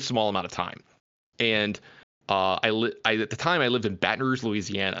very small amount of time. And at the time I lived in Baton Rouge,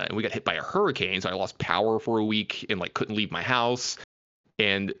 Louisiana, and we got hit by a hurricane. So I lost power for a week and like couldn't leave my house.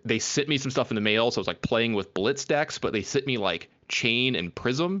 And they sent me some stuff in the mail. So I was like playing with Blitz decks, but they sent me like Chain and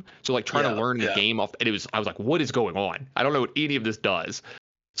Prism. So like trying to learn the game off. And I was like, what is going on? I don't know what any of this does.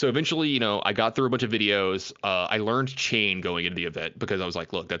 So eventually, I got through a bunch of videos. I learned Chain going into the event because I was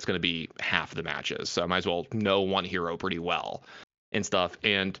like, look, that's going to be half the matches. So I might as well know one hero pretty well and stuff.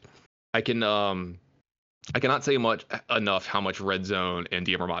 And I cannot say enough how much Red Zone and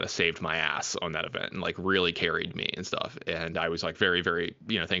DM Armada saved my ass on that event and like really carried me and stuff. And I was like very, very,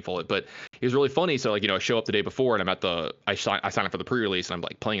 thankful. But it was really funny. So like, I show up the day before and I sign up for the pre-release and I'm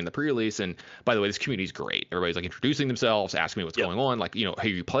like playing in the pre-release. And by the way, this community is great. Everybody's like introducing themselves, asking me what's going on. Like, hey, are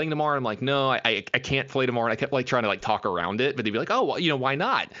you playing tomorrow? I'm like, no, I can't play tomorrow. And I kept like trying to like talk around it, but they'd be like, oh, well, why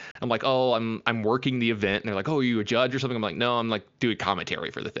not? I'm like, oh, I'm working the event. And they're like, oh, are you a judge or something? I'm like, no, I'm like doing commentary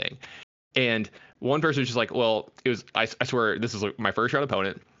for the thing. And one person was just like, well, it was, I swear, this is like my first round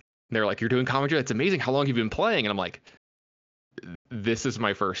opponent. And they're like, you're doing commentary? It's amazing. How long have you been playing? And I'm like, this is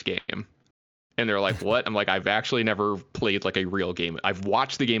my first game. And they're like, what? I'm like, I've actually never played like a real game. I've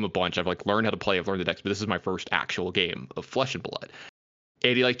watched the game a bunch. I've like learned how to play. I've learned the decks, but this is my first actual game of Flesh and Blood.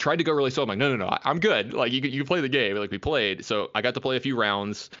 And he like tried to go really slow. I'm like, no, I'm good. Like you can play the game. Like we played. So I got to play a few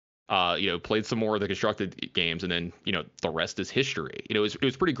rounds. Played some more of the constructed games, and then the rest is history. It was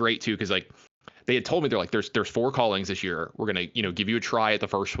pretty great too, because like they had told me, they're like, there's 4 callings this year. We're gonna give you a try at the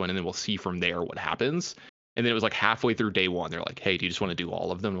first one, and then we'll see from there what happens. And then it was like halfway through day 1, they're like, hey, do you just want to do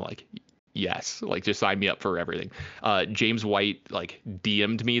all of them? I'm like, yes, like just sign me up for everything. James White like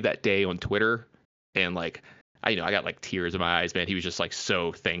DM'd me that day on Twitter, and like I got like tears in my eyes, man. He was just like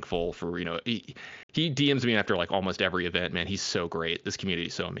so thankful for, he DMs me after like almost every event, man. He's so great. This community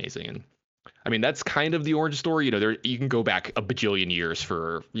is so amazing. And I mean, that's kind of the origin story. You can go back a bajillion years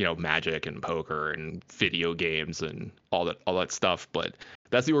for, Magic and poker and video games and all that stuff. But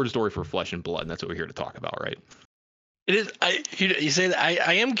that's the origin story for Flesh and Blood. And that's what we're here to talk about, right? It is. You say that.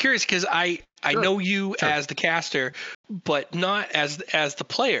 I am curious because I know you Sure. as the caster, but not as the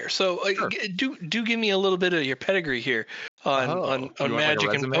player. So Sure. do give me a little bit of your pedigree here on You want, like, a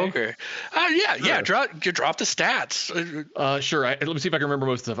Magic and resume? poker. Yeah. Sure. Drop the stats. Sure. Let me see if I can remember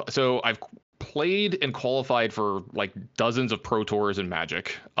most of the. So I've played and qualified for like dozens of pro tours in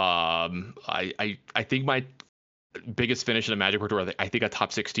Magic. I think my biggest finish in a Magic Pro Tour, I think a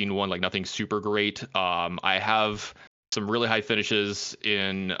top 16 one, like nothing super great. I have some really high finishes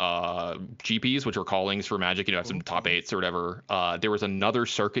in GPs, which are callings for Magic. I have some top 8s or whatever. There was another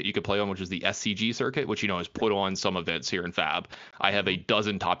circuit you could play on, which is the SCG circuit, which has put on some events here in Fab. I have a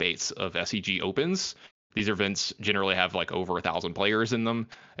dozen top 8s of SCG Opens. These events generally have like over 1,000 players in them,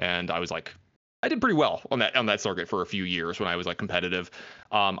 and I did pretty well on that circuit for a few years when I was like competitive.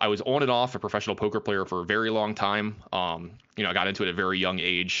 I was on and off a professional poker player for a very long time. I got into it at a very young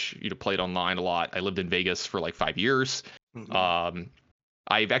age. Played online a lot. I lived in Vegas for like 5 years. Mm-hmm.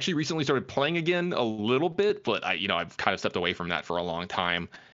 I've actually recently started playing again a little bit, but I've kind of stepped away from that for a long time.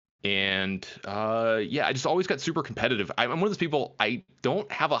 And I just always got super competitive. I'm one of those people. I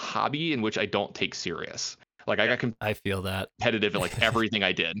don't have a hobby in which I don't take serious. Like I got I feel that competitive at like everything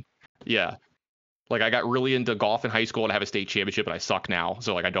I did. Yeah. Like I got really into golf in high school and I have a state championship, and I suck now.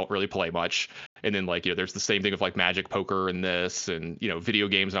 So like I don't really play much. And then like, there's the same thing with like Magic, poker, and this, and video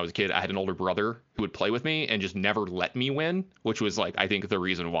games. When I was a kid, I had an older brother who would play with me and just never let me win, which was like, I think the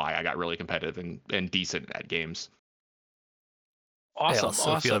reason why I got really competitive and decent at games. Awesome. I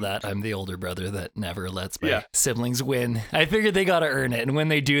also feel awesome. that I'm the older brother that never lets my siblings win. I figured they got to earn it, and when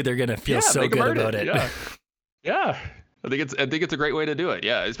they do, they're gonna feel so good about it. Yeah. I think it's a great way to do it.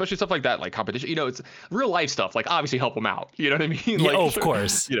 Yeah, especially stuff like that, like competition. It's real life stuff. Like obviously help them out. You know what I mean? Yeah, Like, of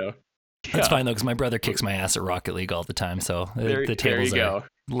course. That's Yeah. fine though, because my brother kicks my ass at Rocket League all the time, so the tables are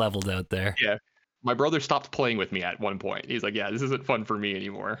leveled out there. Yeah. My brother stopped playing with me at one point. He's like, "Yeah, this isn't fun for me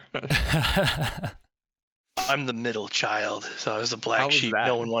anymore." I'm the middle child, so I was the black sheep. that?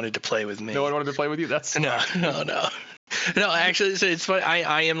 No one wanted to play with me. No one wanted to play with you. That's No. Actually, so it's funny.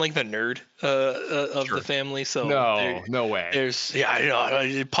 I am like the nerd of the family. So no way. There's I know I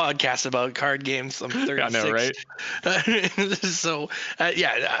did podcasts about card games. I'm 36. I know, right? So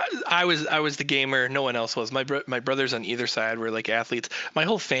I was the gamer. No one else was. My brothers on either side were like athletes. My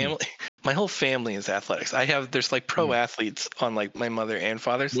whole family is athletics. There's like pro athletes on like my mother and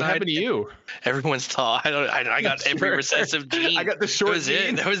father's side. What happened to you? Everyone's tall. I got every recessive gene. I got the short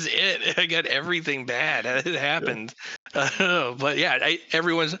gene. That was it. I got everything bad. It happened. But yeah,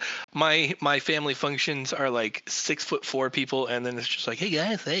 everyone's my family functions are like 6'4" people, and then it's just like, hey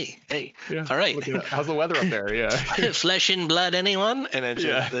guys, hey, Yeah, all right. How's the weather up there? Yeah. Flesh and blood, anyone? And it's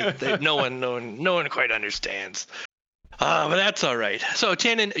just, no one quite understands. But that's all right. So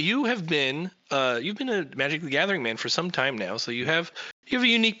Tannon, you've been a Magic the Gathering man for some time now, so you have a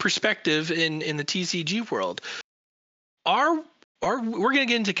unique perspective in the TCG world. We're gonna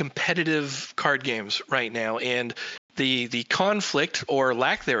get into competitive card games right now, and the conflict or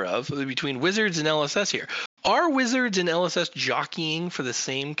lack thereof between Wizards and LSS here. Are Wizards and LSS jockeying for the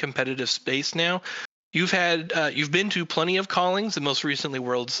same competitive space now? You've been to plenty of callings, and most recently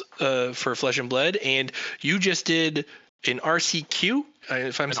Worlds for Flesh and Blood, and you just did an RCQ,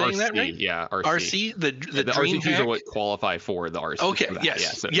 if I'm saying that right? Yeah, RC, the Dream RCQs Hack. are what qualify for the RC. Okay,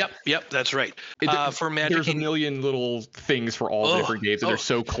 yes. Yeah, yep, that's right. For Magic, there's a million little things for all the different games, and they're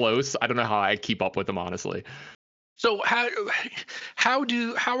so close. I don't know how I keep up with them, honestly. So how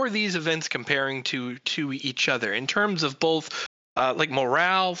are these events comparing to each other in terms of both like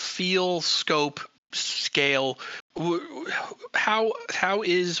morale, feel, scope, scale? How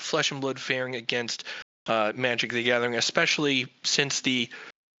is Flesh and Blood faring against Magic the Gathering, especially since the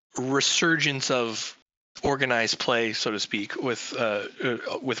resurgence of organized play, so to speak, with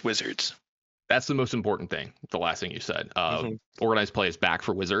Wizards? That's the most important thing. The last thing you said. Organized play is back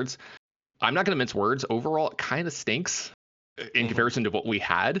for Wizards. I'm not going to mince words. Overall, it kind of stinks in comparison to what we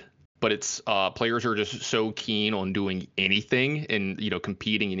had. But it's players are just so keen on doing anything and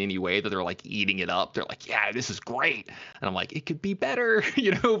competing in any way that they're like eating it up. They're like, yeah, this is great, and I'm like, it could be better,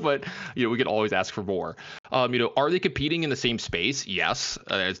 But we could always ask for more. Are they competing in the same space? Yes,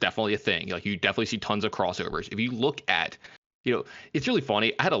 it's definitely a thing. Like you definitely see tons of crossovers. If you look at, it's really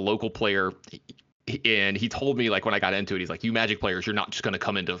funny. I had a local player. And he told me, like, when I got into it, he's like, you Magic players, you're not just going to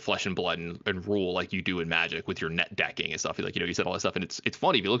come into Flesh and Blood and rule like you do in Magic with your net decking and stuff. Like, he said all that stuff. And it's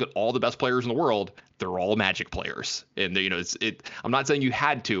funny. If you look at all the best players in the world, they're all Magic players. And, I'm not saying you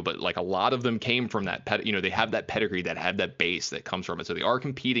had to, but like a lot of them came from that, they have that pedigree, that have that base that comes from it. So they are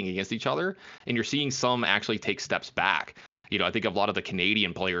competing against each other. And you're seeing some actually take steps back. I think of a lot of the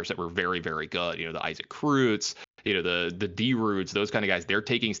Canadian players that were very, very good, the Isaac Krutz, the D-Roots, those kind of guys, they're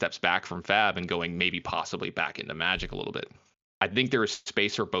taking steps back from Fab and going maybe possibly back into Magic a little bit. I think there is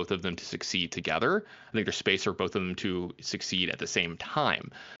space for both of them to succeed together. I think there's space for both of them to succeed at the same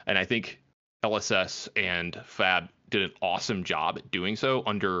time. And I think LSS and Fab did an awesome job at doing so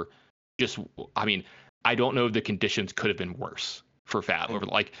under I don't know if the conditions could have been worse for Fab.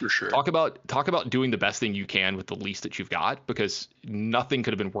 For sure. Talk about doing the best thing you can with the least that you've got, because nothing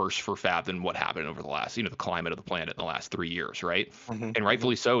could have been worse for Fab than what happened over the last, the climate of the planet in the last 3 years, right? Mm-hmm. And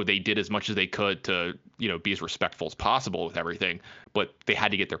rightfully so, they did as much as they could to, be as respectful as possible with everything, but they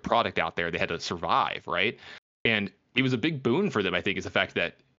had to get their product out there. They had to survive, right? And it was a big boon for them, I think, is the fact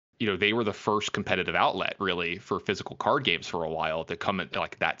that, they were the first competitive outlet really for physical card games for a while to come at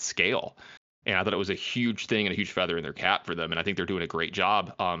like that scale. And I thought it was a huge thing and a huge feather in their cap for them. And I think they're doing a great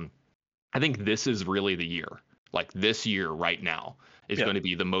job. I think this is really the year. Like this year right now is going to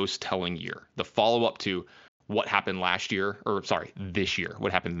be the most telling year. The follow up to what happened this year.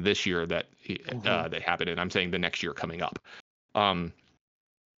 What happened this year that happened. And I'm saying the next year coming up.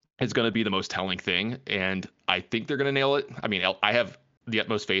 It's going to be the most telling thing. And I think they're going to nail it. I mean, I have the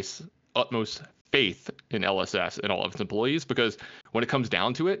utmost faith in LSS and all of its employees, because when it comes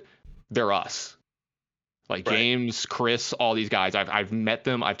down to it, they're us. Like right. James, Chris, all these guys, I've met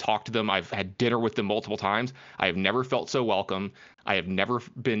them, I've talked to them, I've had dinner with them multiple times. I have never felt so welcome. I have never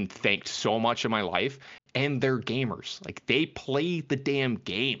been thanked so much in my life. And they're gamers. Like they play the damn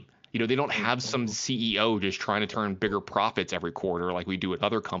game. They don't have some CEO just trying to turn bigger profits every quarter like we do at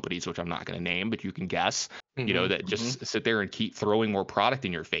other companies, which I'm not going to name, but you can guess, that just sit there and keep throwing more product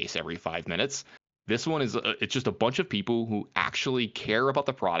in your face every 5 minutes. This one it's just a bunch of people who actually care about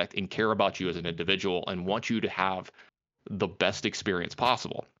the product and care about you as an individual and want you to have the best experience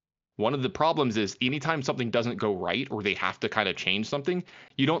possible. One of the problems is anytime something doesn't go right or they have to kind of change something,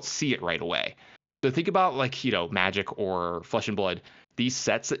 you don't see it right away. So think about Magic or Flesh and Blood, these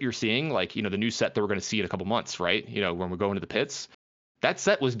sets that you're seeing, the new set that we're going to see in a couple months, right? When we're going to the pits, that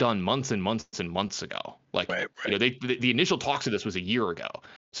set was done months and months and months ago. Right. The initial talks of this was a year ago.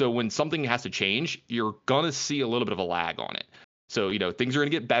 So when something has to change, you're going to see a little bit of a lag on it. So, things are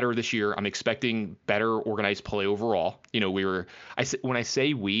going to get better this year. I'm expecting better organized play overall. When I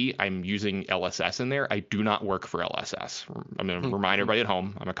say we, I'm using LSS in there. I do not work for LSS. I'm going to remind everybody at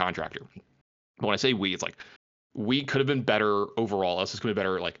home, I'm a contractor. But when I say we, it's like we could have been better overall. LSS could be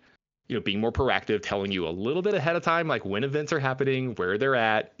better, being more proactive, telling you a little bit ahead of time, like when events are happening, where they're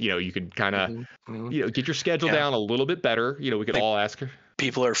at. You could kind of, get your schedule down a little bit better. We could all ask her.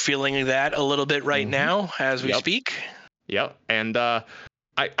 People are feeling that a little bit right now as we speak. Yep. And I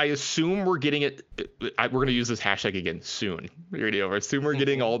assume we're getting it. We're going to use this hashtag again soon. I assume we're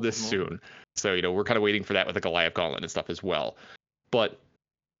getting all this soon. So, we're kind of waiting for that with the Goliath Gauntlet and stuff as well. But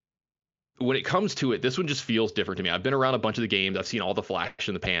when it comes to it, this one just feels different to me. I've been around a bunch of the games. I've seen all the flash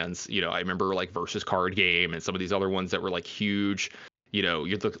in the pans. I remember Versus Card Game and some of these other ones that were huge. You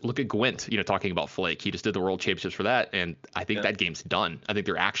look at Gwent, talking about Flake. He just did the World Championships for that, and I think that game's done. I think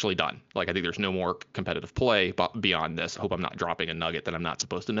they're actually done. I think there's no more competitive play beyond this. I hope I'm not dropping a nugget that I'm not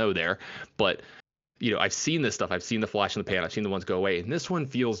supposed to know there. But, I've seen this stuff. I've seen the flash in the pan. I've seen the ones go away, and this one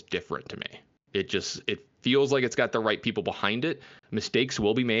feels different to me. It feels like it's got the right people behind it. Mistakes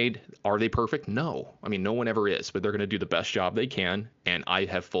will be made. Are they perfect? No. I mean, no one ever is, but they're going to do the best job they can, and I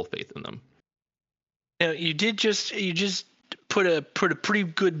have full faith in them. Now, you just put a pretty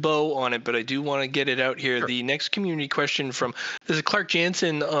good bow on it, but I do want to get it out here. Sure. The next community question this is Clark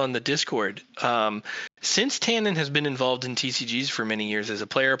Jansen on the Discord. Since Tannon has been involved in TCGs for many years as a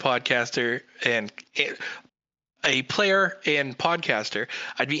player, podcaster, and I'd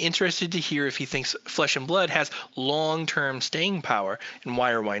be interested to hear if he thinks Flesh and Blood has long-term staying power and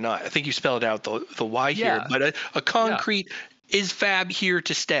why or why not. I think you spelled out the why here, but a concrete is Fab here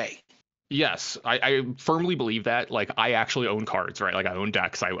to stay? Yes, I firmly believe that. I actually own cards, right? I own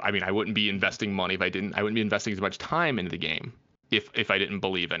decks. I mean, I wouldn't be investing money if I didn't. I wouldn't be investing as much time into the game if I didn't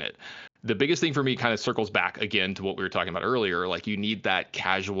believe in it. The biggest thing for me kind of circles back again to what we were talking about earlier. You need that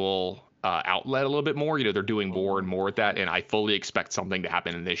casual outlet a little bit more. They're doing more and more with that, and I fully expect something to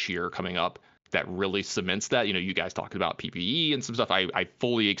happen in this year coming up that really cements that. You guys talking about PPE and some stuff. I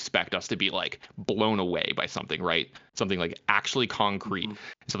fully expect us to be blown away by something, right? Something actually concrete,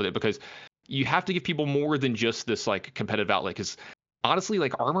 something because you have to give people more than just this like competitive outlet, because honestly,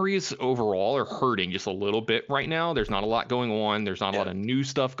 like armories overall are hurting just a little bit right now. There's not a lot going on. There's not a lot of new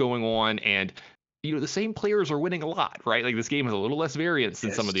stuff going on, and the same players are winning a lot, right? Like this game has a little less variance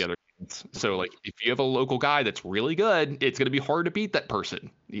than some of the other games. So like if you have a local guy that's really good, it's going to be hard to beat that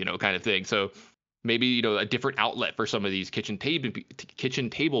person, kind of thing. So maybe a different outlet for some of these kitchen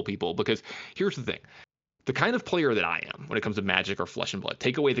table people, because here's the thing. The kind of player that I am when it comes to Magic or Flesh and Blood,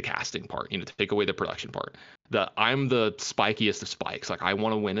 take away the casting part, take away the production part. I'm the spikiest of spikes. Like I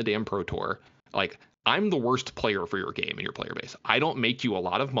want to win a damn Pro Tour. Like I'm the worst player for your game and your player base. I don't make you a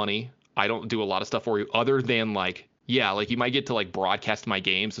lot of money. I don't do a lot of stuff for you other than like you might get to like broadcast my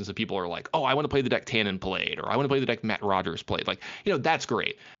games, and some people are like, oh, I want to play the deck Tannon played, or I want to play the deck Matt Rogers played. Like, that's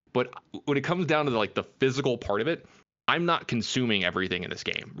great. But when it comes down to the physical part of it, I'm not consuming everything in this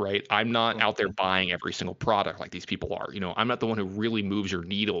game, right? I'm not out there buying every single product like these people are. I'm not the one who really moves your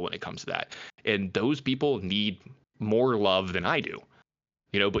needle when it comes to that. And those people need more love than I do.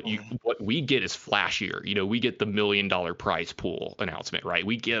 But what we get is flashier. We get the $1 million prize pool announcement, right?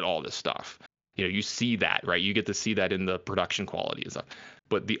 We get all this stuff. You see that, right? You get to see that in the production quality and stuff.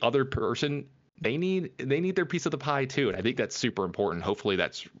 But the other person, they need their piece of the pie too, and I think that's super important. Hopefully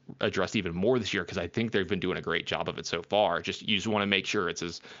that's addressed even more this year, because I think they've been doing a great job of it so far. You just want to make sure it's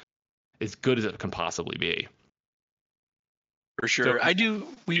as good as it can possibly be. For sure. So,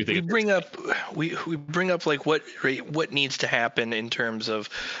 we bring up like what needs to happen in terms of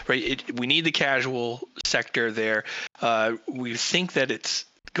we need the casual sector there. We think that it's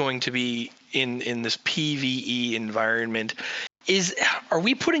going to be in this PvE environment. Are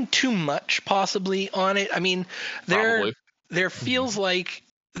we putting too much possibly on it? I mean, there feels like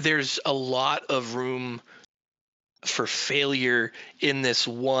there's a lot of room for failure in this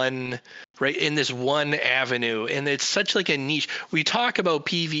one avenue, and it's such like a niche. We talk about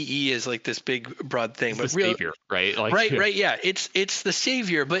PvE as like this big broad thing, but the savior, right? Like, right, yeah. It's the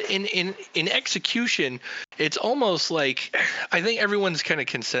savior, but in execution, it's almost like I think everyone's kind of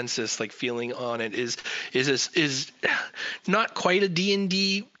consensus like feeling on it is not quite a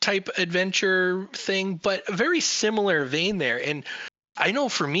D&D type adventure thing, but a very similar vein there. And I know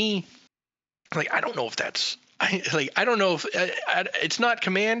for me, like I don't know if that's. I don't know if it's not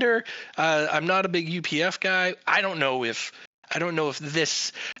Commander. I'm not a big UPF guy. I don't know if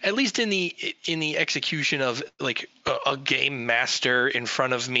this, at least in the execution of like a game master in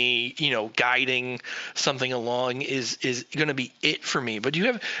front of me, guiding something along is going to be it for me. But do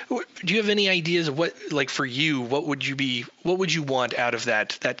you have any ideas of what, like for you, what would you want out of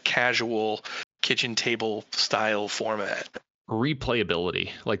that casual kitchen table style format?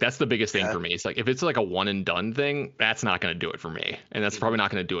 Replayability. Like that's the biggest thing for me. It's like if it's like a one and done thing, that's not going to do it for me, and that's probably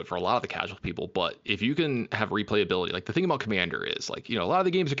not going to do it for a lot of the casual people. But if you can have replayability, like the thing about Commander is like a lot of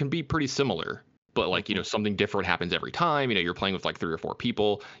the games, it can be pretty similar, but like something different happens every time. You're playing with like 3 or 4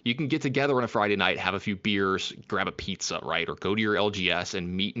 people. You can get together on a Friday night, have a few beers, grab a pizza, right, or go to your LGS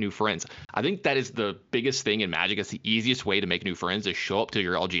and meet new friends. I think that is the biggest thing in Magic. It's the easiest way to make new friends is show up to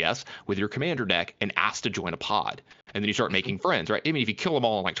your LGS with your Commander deck and ask to join a pod. And then you start making friends, right? I mean, if you kill them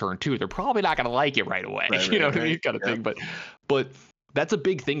all in like turn 2, they're probably not going to like it right away. What I mean? Kind of thing. But that's a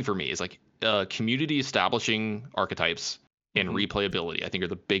big thing for me is like community establishing archetypes and replayability. I think are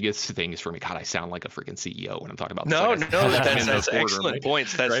the biggest things for me. God, I sound like a freaking CEO when I'm talking about this. That's excellent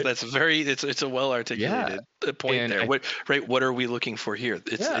points. That's very, it's a well articulated point and there. What are we looking for here?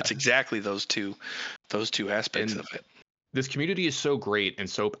 It's exactly those two aspects of it. This community is so great, and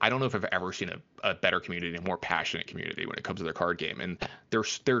so I don't know if I've ever seen a better community, a more passionate community when it comes to their card game. And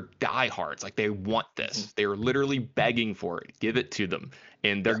they're diehards, like they want this. They're literally begging for it. Give it to them,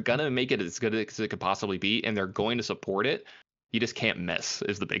 and they're gonna make it as good as it could possibly be, and they're going to support it. You just can't miss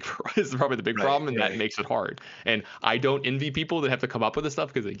is probably the big problem, and that makes it hard. And I don't envy people that have to come up with this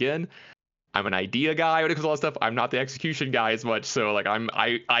stuff because again, I'm an idea guy when it comes to all this stuff. I'm not the execution guy as much. So like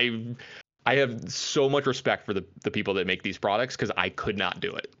I have so much respect for the people that make these products because I could not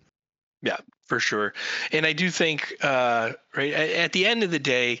do it. Yeah, for sure. And I do think, right, at the end of the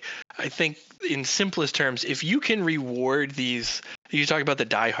day, I think in simplest terms, if you can reward these, you talk about the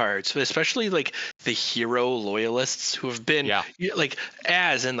diehards, especially like the hero loyalists who have been like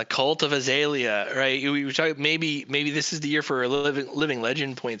Az and the Cult of Azalea, right? We talk, maybe this is the year for living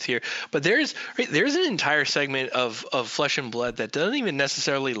legend points here, but there's an entire segment of Flesh and Blood that doesn't even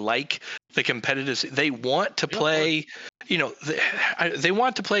necessarily like the competitive. They want to play, they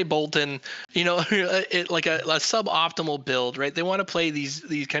want to play Bolton, like a suboptimal build, right? They want to play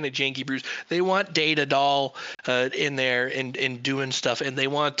these kind of janky brews. They want Data Doll in there and doing stuff, and they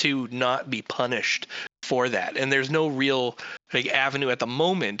want to not be punished for that, and there's no real like avenue at the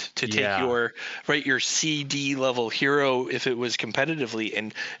moment to take your CD level hero if it was competitively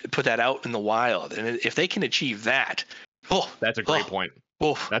and put that out in the wild. And if they can achieve that, that's a great point.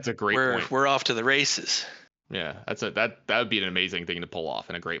 That's a great point. We're off to the races. Yeah, that would be an amazing thing to pull off,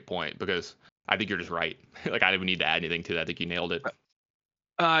 and a great point, because I think you're just right. Like, I don't even need to add anything to that. I think you nailed it.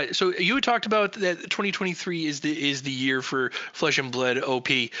 So you had talked about that 2023 is the year for Flesh and Blood OP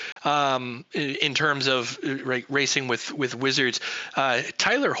in terms of racing with Wizards.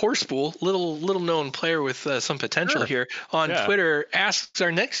 Tyler Horspool, little known player with some potential here on Twitter, asks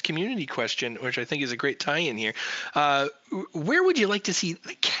our next community question, which I think is a great tie-in here. Where would you like to see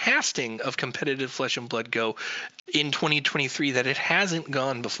the casting of competitive Flesh and Blood go in 2023 that it hasn't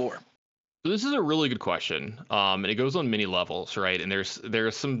gone before? So this is a really good question, and it goes on many levels, right? And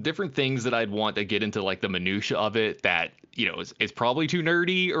there's some different things that I'd want to get into, like the minutia of it, that is probably too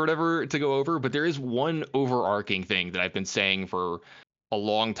nerdy or whatever to go over. But there is one overarching thing that I've been saying for a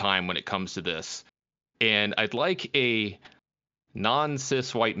long time when it comes to this, and I'd like a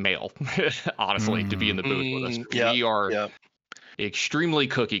non-cis white male, honestly, to be in the booth with us. We are extremely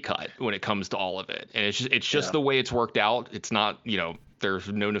cookie cut when it comes to all of it, and it's just the way it's worked out. It's not there's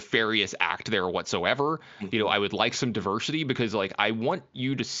no nefarious act there whatsoever. I would like some diversity, because like I want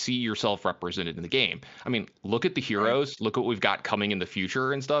you to see yourself represented in the game. I mean, look at the heroes, look what we've got coming in the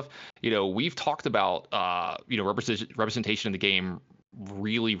future and stuff. We've talked about representation in the game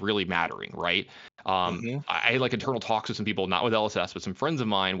really, really mattering, right? I had like internal talks with some people, not with LSS, but some friends of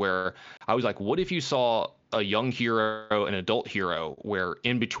mine, where I was like, what if you saw a young hero, an adult hero, where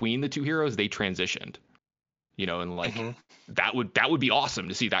in between the two heroes they transitioned? And like that would be awesome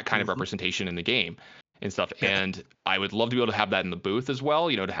to see that kind of representation in the game and stuff. And I would love to be able to have that in the booth as well,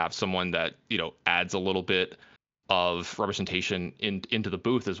 to have someone that, adds a little bit of representation into the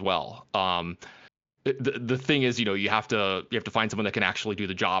booth as well. The thing is, you have to find someone that can actually do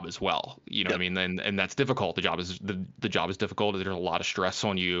the job as well. What I mean? And that's difficult. The job is difficult. There's a lot of stress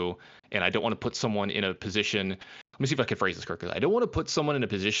on you. And I don't want to put someone in a position. Let me see if I can phrase this correctly. I don't want to put someone in a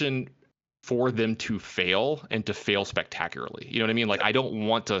position for them to fail, and to fail spectacularly. You know what I mean? Like, I don't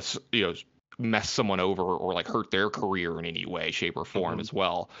want to, mess someone over or like hurt their career in any way, shape, or form as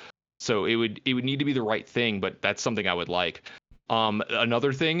well. So it would need to be the right thing, but that's something I would like.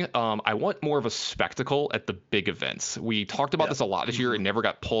 Another thing, I want more of a spectacle at the big events. We talked about this a lot this year. It never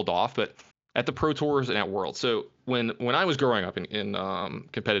got pulled off, but at the Pro Tours and at Worlds. So when I was growing up in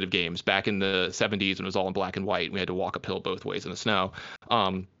competitive games back in the 70s, when it was all in black and white, we had to walk uphill both ways in the snow.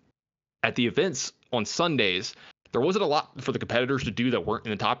 At the events on Sundays, there wasn't a lot for the competitors to do that weren't in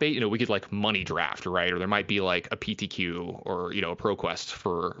the top 8. We could like money draft, right? Or there might be like a PTQ or, a Pro Quest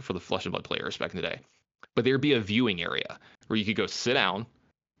for the Flesh and Blood players back in the day. But there'd be a viewing area where you could go sit down,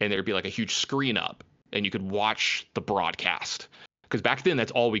 and there'd be like a huge screen up, and you could watch the broadcast. Because back then,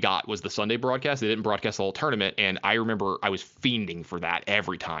 that's all we got was the Sunday broadcast. They didn't broadcast the whole tournament. And I remember I was fiending for that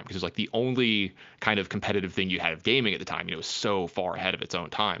every time, because it was like the only kind of competitive thing you had of gaming at the time. It was so far ahead of its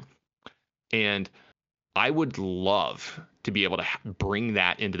own time. And I would love to be able to bring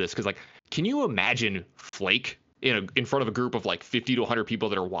that into this, because like, can you imagine Flake in front of a group of like 50 to 100 people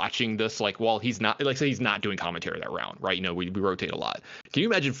that are watching this? Like, while he's not, like, say he's not doing commentary that round, right? We rotate a lot. Can you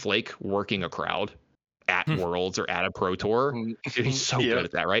imagine Flake working a crowd at Worlds or at a Pro Tour? Dude, he's so good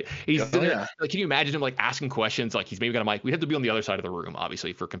at that, right? He's like, can you imagine him like asking questions? Like, he's maybe got a mic. We have to be on the other side of the room,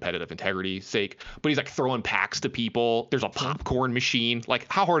 obviously, for competitive integrity's sake. But he's like throwing packs to people. There's a popcorn machine.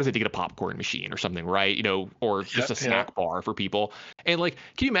 Like, how hard is it to get a popcorn machine or something, right? Or just a snack bar for people. And like,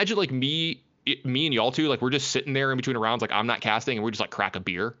 can you imagine like me and y'all two, like, we're just sitting there in between rounds, like I'm not casting, and we're just like crack a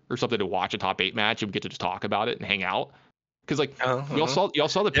beer or something to watch a top 8 match, and we get to just talk about it and hang out. Because like y'all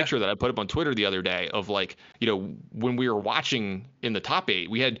saw the picture that I put up on Twitter the other day of like, when we were watching in the top 8,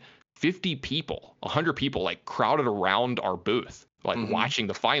 we had 50 people, 100 people like crowded around our booth, like watching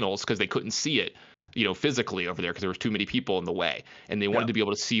the finals, because they couldn't see it, physically over there, because there was too many people in the way, and they wanted to be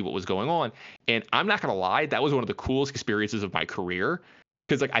able to see what was going on. And I'm not gonna lie, that was one of the coolest experiences of my career,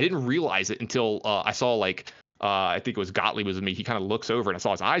 because like I didn't realize it until I saw like I think it was Gottlieb was with me. He kind of looks over, and I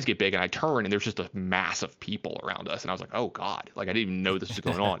saw his eyes get big, and I turn, and there's just a mass of people around us. And I was like, oh God, like I didn't even know this was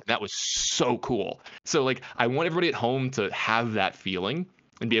going on. That was so cool. So like, I want everybody at home to have that feeling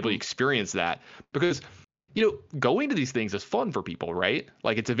and be able to experience that, because, going to these things is fun for people, right?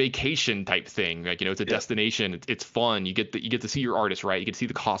 Like, it's a vacation type thing. Like, it's a destination. It's fun. You get to see your artists, right? You get to see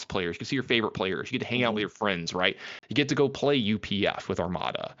the cosplayers. You get to see your favorite players. You get to hang out with your friends, right? You get to go play UPF with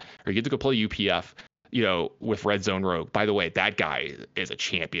Armada, or you get to go play UPF with Red Zone Rogue. By the way, that guy is a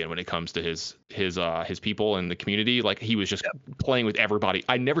champion when it comes to his people and the community. Like, he was just playing with everybody.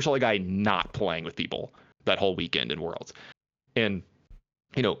 I never saw a guy not playing with people that whole weekend in Worlds. And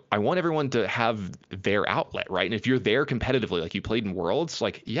I want everyone to have their outlet, right? And if you're there competitively, like you played in Worlds,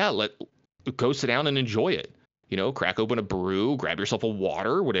 like, go sit down and enjoy it. Crack open a brew, grab yourself a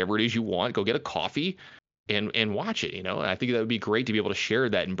water, whatever it is you want, go get a coffee and watch it. And I think that would be great to be able to share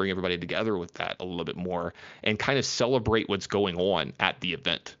that and bring everybody together with that a little bit more and kind of celebrate what's going on at the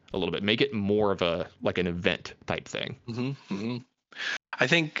event a little bit. Make it more of an event type thing. Mm-hmm, mm-hmm. I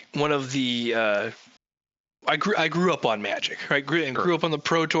think one of the I grew up on Magic, right? Grew up on the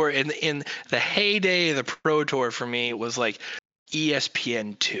Pro Tour, and in the heyday of the Pro Tour for me was like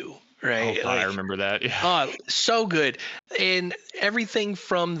ESPN2, right? Oh, I remember that. Yeah. So good. And everything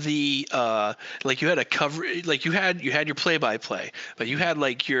from the like you had a cover, like you had your play-by-play, but you had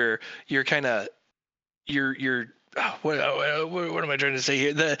like your kind of your what am I trying to say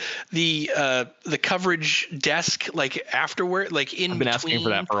here? The coverage desk, like afterward, like in I've been between, asking for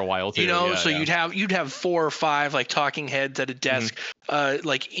that for a while too. So you'd have 4 or 5 like talking heads at a desk,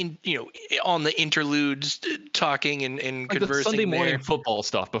 like in on the interludes talking and like conversing. The Sunday morning football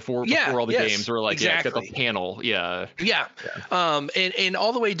stuff before all the games were like exactly. Got the panel, and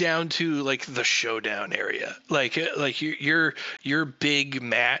all the way down to like the showdown area, like your big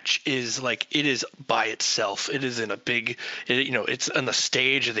match is like it is by itself. It is in a big, it's on the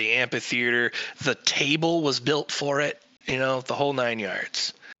stage of the amphitheater. The table was built for it, the whole 9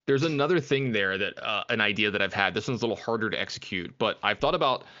 yards. There's another thing there that an idea that I've had. This one's a little harder to execute, but I've thought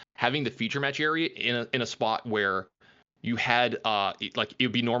about having the feature match area in a spot where you had like it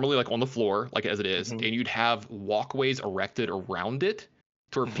would be normally like on the floor, like as it is, and you'd have walkways erected around it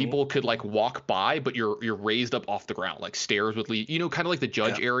where people could like walk by, but you're raised up off the ground, like stairs would lead, kind of like the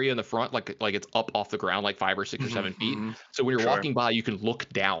judge area in the front, like it's up off the ground, like 5 or 6 or 7 feet. So when you're walking by, you can look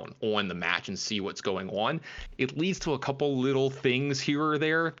down on the match and see what's going on. It leads to a couple little things here or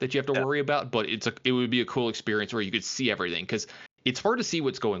there that you have to worry about, but it would be a cool experience where you could see everything, because it's hard to see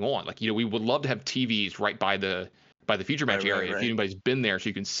what's going on. Like, we would love to have TVs right by the feature match area. If anybody's been there, so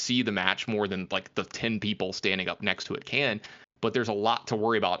you can see the match more than like the 10 people standing up next to it can. But there's a lot to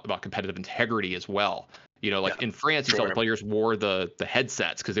worry about competitive integrity as well. In France, you saw the players wore the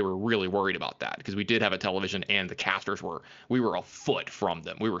headsets because they were really worried about that, because we did have a television and the casters we were a foot from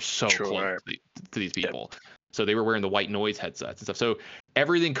them. We were so close to these people. So they were wearing the white noise headsets and stuff. So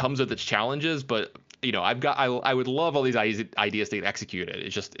everything comes with its challenges, but I would love all these ideas to get executed.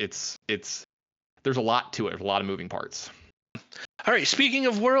 It's just there's a lot to it. There's a lot of moving parts. All right. Speaking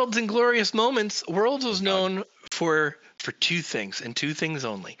of Worlds and glorious moments, Worlds was known for 2 things and 2 things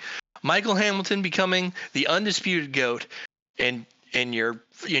only: Michael Hamilton becoming the undisputed GOAT, and your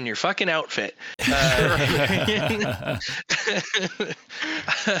fucking outfit.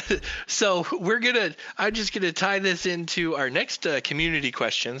 So I'm just gonna tie this into our next community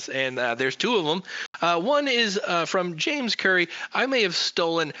questions, and there's 2 of them. One is from James Curry. I may have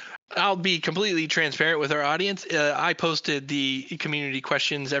stolen. I'll be completely transparent with our audience. I posted the community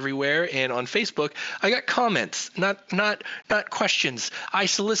questions everywhere, and on Facebook, I got comments, not questions. I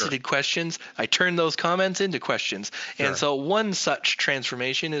solicited questions. I turned those comments into questions. Sure. And so one such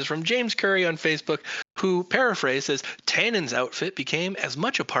transformation is from James Curry on Facebook, who, paraphrase, says, Tannon's outfit became as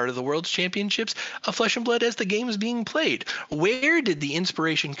much a part of the World's Championships of Flesh and Blood as the games being played. Where did the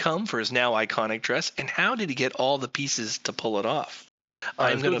inspiration come for his now iconic dress, and how did he get all the pieces to pull it off?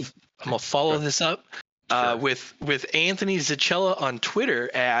 I'm gonna follow this up with Anthony Zacella on Twitter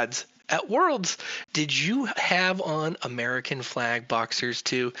adds, at Worlds, did you have on American flag boxers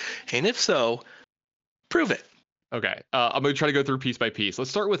too? And if so, prove it. Okay, I'm gonna try to go through piece by piece. Let's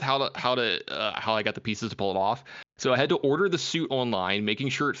start with how I got the pieces to pull it off. So I had to order the suit online. Making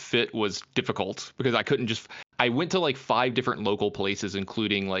sure it fit was difficult because I went to like 5 different local places,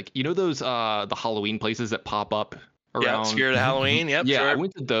 including like those the Halloween places that pop up around. Yeah, Spirit of Halloween. Yep. Yeah, sure. I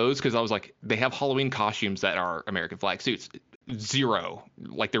went to those because I was like, they have Halloween costumes that are American flag suits. 0,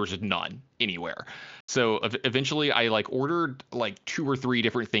 like there was just none anywhere. So eventually I like ordered like 2 or 3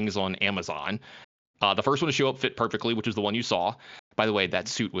 different things on Amazon. The first one to show up fit perfectly, which is the one you saw. By the way, that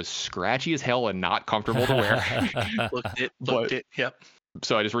suit was scratchy as hell and not comfortable to wear. Looked it. Yep.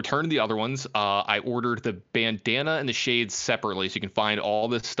 So I just returned the other ones. I ordered the bandana and the shades separately, so you can find all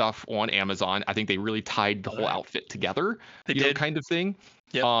this stuff on Amazon. I think they really tied the whole outfit together, kind of thing.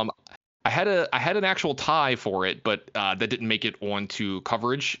 Yep. I had an actual tie for it, but that didn't make it onto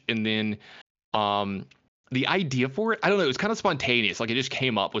coverage. And then the idea for it, I don't know, it was kind of spontaneous. Like it just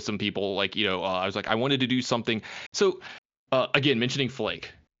came up with some people. Like I was like, I wanted to do something. So again, mentioning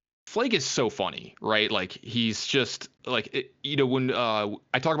Flake. Flake is so funny, right? Like he's just like when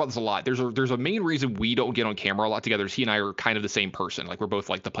I talk about this a lot. There's a main reason we don't get on camera a lot together. Is he and I are kind of the same person. Like we're both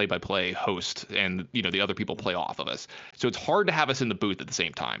like the play-by-play host, and the other people play off of us. So it's hard to have us in the booth at the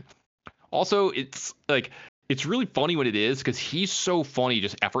same time. Also, it's really funny when it is because he's so funny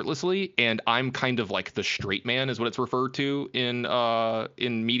just effortlessly, and I'm kind of like the straight man is what it's referred to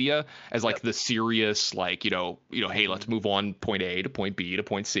in media as like the serious like hey, let's move on point A to point B to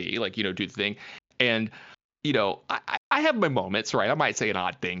point C, like do the thing. And I have my moments, right? I might say an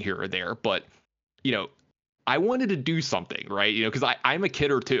odd thing here or there, but I wanted to do something, right? Because I'm a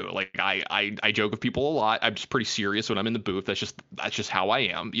kidder too. Like I joke with people a lot. I'm just pretty serious when I'm in the booth. That's just how I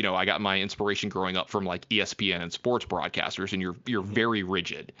am. I got my inspiration growing up from like ESPN and sports broadcasters, and you're very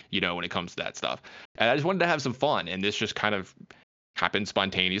rigid, when it comes to that stuff. And I just wanted to have some fun, and this just kind of happened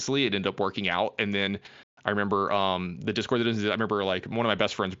spontaneously. It ended up working out, and then I remember the Discord. I remember like one of my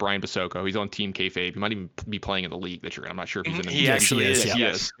best friends, Brian Basoko. He's on Team Kayfabe. He might even be playing in the league that you're in. I'm not sure if he's in the He actually is.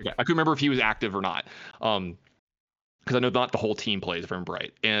 Yes. Okay. I couldn't remember if he was active or not. Because I know not the whole team plays, if I'm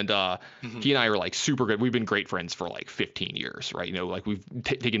right. And he and I are like super good. We've been great friends for like 15 years, right? Like we've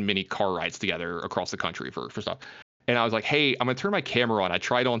taken many car rides together across the country for stuff. And I was like, hey, I'm gonna turn my camera on. I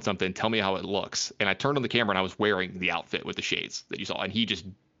tried on something. Tell me how it looks. And I turned on the camera and I was wearing the outfit with the shades that you saw. And he just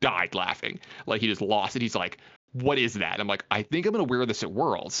died laughing. Like he just lost it. He's like, what is that? I'm like, I think I'm gonna wear this at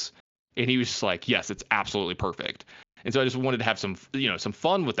Worlds. And he was just like, yes, it's absolutely perfect. And so I just wanted to have some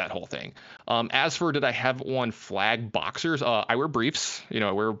fun with that whole thing. As for did I have on flag boxers? I wear briefs.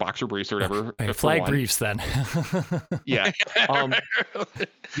 I wear boxer briefs or whatever. Flag briefs then. Yeah.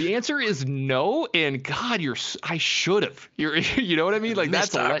 The answer is no. And God, I should have. You know what I mean? Like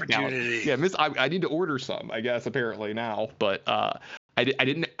that's a letdown. Yeah, I need to order some, I guess, apparently now. But I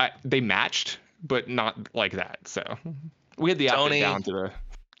didn't. They matched, but not like that. So we had the outfit down to the.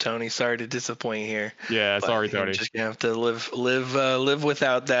 Tony, sorry to disappoint here. Yeah, sorry, Tony. You're just gonna have to live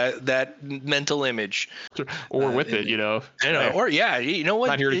without that mental image, or with it, I know, or yeah, you know what?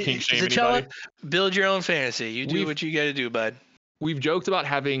 Not here to kink shame anybody. Build your own fantasy. You do what you got to do, bud. We've joked about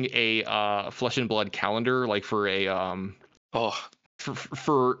having a Flesh and Blood calendar, like for a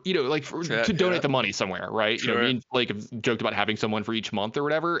to donate the money somewhere, right? Sure. Me and Blake have joked about having someone for each month or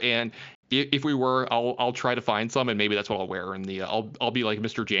whatever, and if we were, I'll try to find some, and maybe that's what I'll wear in the I'll be like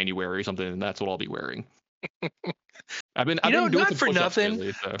Mr. January or something, and that's what I'll be wearing. I've been doing not for nothing.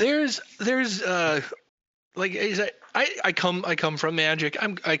 Lately, so. There's I come from Magic.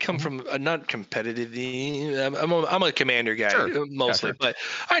 I come from not competitive. I'm a commander guy mostly, but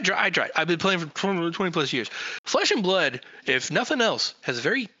I tried. I've been playing for 20 plus years. Flesh and Blood, if nothing else, has a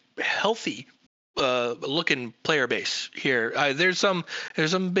very healthy looking player base here. There's some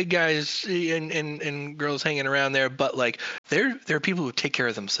big guys and girls hanging around there, but like there are people who take care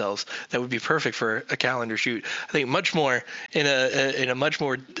of themselves that would be perfect for a calendar shoot. I think much more in a much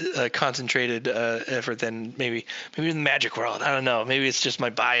more concentrated effort than maybe in the Magic world. I don't know. Maybe it's just my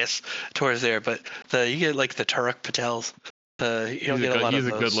bias towards there, but you get like the Tarak Patels. You don't get a lot of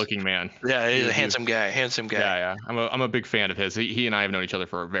those. He's a good-looking man. Yeah, he's a handsome guy. Yeah. I'm a big fan of his. He and I have known each other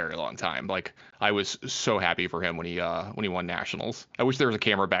for a very long time. Like I was so happy for him when he won nationals. I wish there was a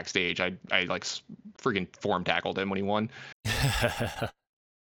camera backstage. I like freaking form tackled him when he won.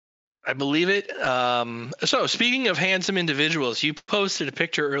 I believe it. So speaking of handsome individuals, you posted a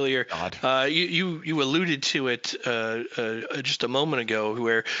picture earlier. You alluded to it just a moment ago,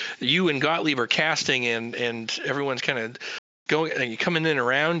 where you and Gottlieb are casting, and everyone's kind of coming in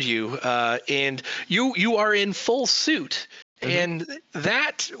around you, and you are in full suit. And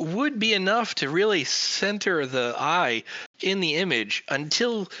that would be enough to really center the eye in the image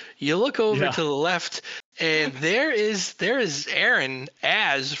until you look over to the left, and there is Aaron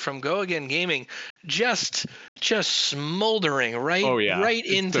Az from Go Again Gaming just smoldering right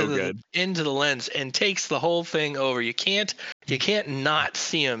into the lens and takes the whole thing over. You can't not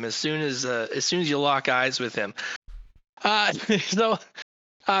see him as soon as you lock eyes with him.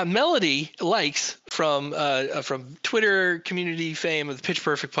 Melody Likes from Twitter community fame of the Pitch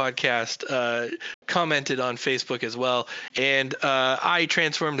Perfect podcast commented on Facebook as well, and I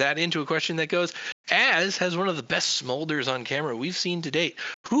transformed that into a question that goes: Az has one of the best smolders on camera we've seen to date.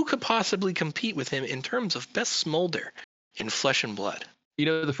 Who could possibly compete with him in terms of best smolder in Flesh and Blood?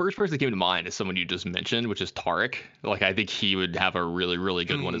 The first person that came to mind is someone you just mentioned, which is Tarek. Like I think he would have a really, really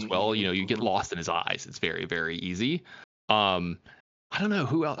good one as well. You get lost in his eyes. It's very, very easy. I don't know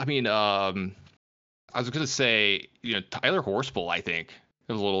who else. I mean, I was going to say, Tyler Horspool, I think,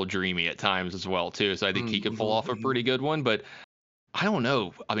 is a little dreamy at times as well, too. So I think he could pull off a pretty good one. But I don't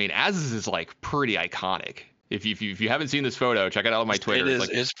know. I mean, Az is like pretty iconic. If you haven't seen this photo, check it out on my Twitter. It is. Like,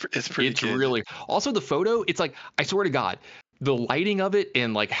 It's pretty. it's good. really also the photo. It's like, I swear to God, the lighting of it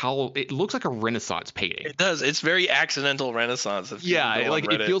and like how it looks like a Renaissance painting. It does. It's very accidental Renaissance. Yeah,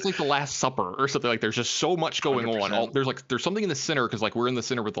 like it feels like the Last Supper or something. Like there's just so much going 100%. on. There's something in the center because like we're in the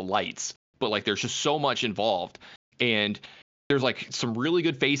center with the lights, but like there's just so much involved. And there's like some really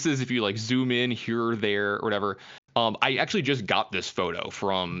good faces if you like zoom in here or there or whatever. I actually just got this photo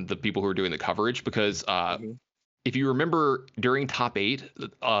from the people who are doing the coverage because if you remember during top 8,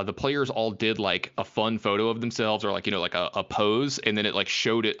 the players all did like a fun photo of themselves or like, you know, like a pose, and then it like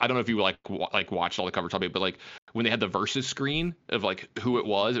showed it. I don't know if you like watched all the coverage top 8, but like when they had the versus screen of like who it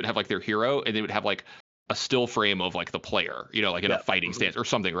was, it would have like their hero, and they would have like a still frame of like the player, you know, like in a fighting stance or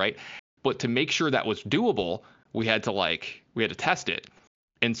something, right? But to make sure that was doable, we had to test it.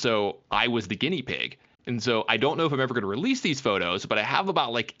 And so I was the guinea pig. And so I don't know if I'm ever going to release these photos, but I have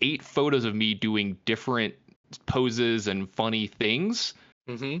about like 8 photos of me doing different poses and funny things.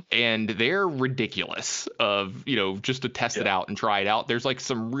 And they're ridiculous of, you know, just to test it out and try it out. There's like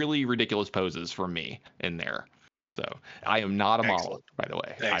some really ridiculous poses from me in there. So I am not a model, by the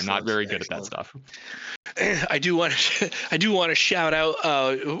way. I'm not very good at that stuff. I do want to shout out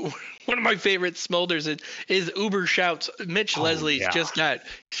one of my favorite Smolders is Uber Shouts. Mitch Leslie's just got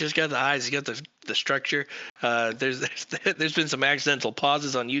the eyes, he's got the structure. There's been some accidental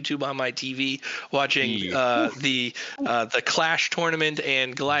pauses on YouTube on my TV watching the Clash tournament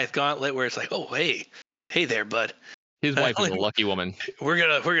and Goliath Gauntlet where it's like, oh hey there, bud. His wife is a lucky woman. We're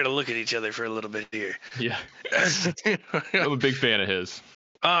gonna look at each other for a little bit here. Yeah, I'm a big fan of his.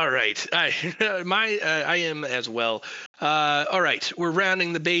 All right, I am as well. All right, we're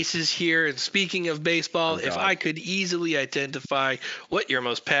rounding the bases here. And speaking of baseball, if I could easily identify what you're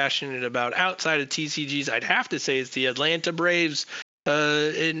most passionate about outside of TCGs, I'd have to say it's the Atlanta Braves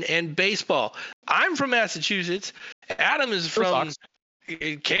and baseball. I'm from Massachusetts. Adam is from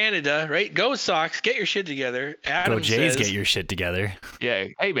Canada, right? Go Sox, get your shit together. Adam Go Jays, get your shit together. Yeah,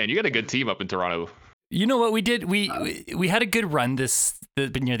 hey man, you got a good team up in Toronto. You know what we did? We had a good run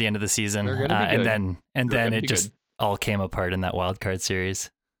near the end of the season, and then it just all came apart in that wild card series.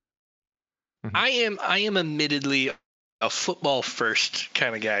 I am admittedly a football first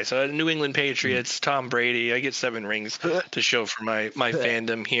kind of guy. So New England Patriots, Tom Brady. I get 7 rings to show for my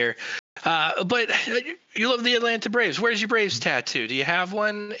fandom here. But you love the Atlanta Braves. Where's your Braves tattoo? Do you have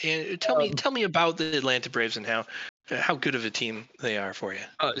one? And tell me about the Atlanta Braves and how good of a team they are for you.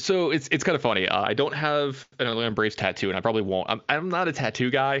 So it's kind of funny. I don't have an Atlanta Braves tattoo, and I probably won't. I'm not a tattoo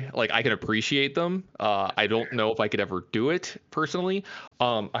guy. Like, I can appreciate them. I don't know if I could ever do it personally.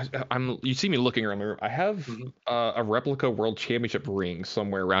 You see me looking around. I have a replica World Championship ring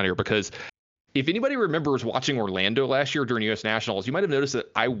somewhere around here because if anybody remembers watching Orlando last year during U.S. Nationals, you might have noticed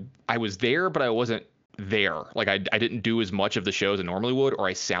that I was there, but I wasn't there. Like, I didn't do as much of the show as I normally would, or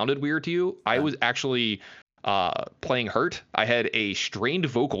I sounded weird to you. I was actually playing hurt. I had a strained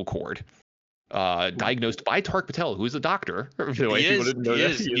vocal cord diagnosed by Tark Patel, who's a doctor. He is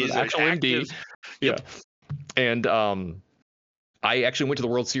an actual MD. Yeah. And I actually went to the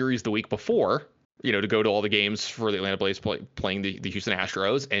World Series the week before, you know, to go to all the games for the Atlanta Braves playing the Houston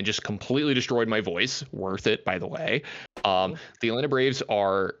Astros, and just completely destroyed my voice. Worth it, by the way. The Atlanta Braves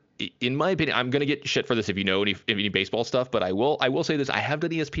are, in my opinion, I'm going to get shit for this if you know any baseball stuff, but I will say this. I have done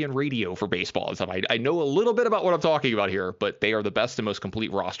ESPN radio for baseball and stuff. I know a little bit about what I'm talking about here, but they are the best and most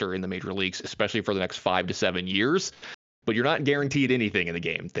complete roster in the major leagues, especially for the next 5 to 7 years. But you're not guaranteed anything in the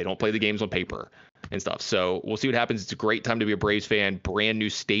game. They don't play the games on paper and stuff. So we'll see what happens. It's a great time to be a Braves fan. Brand new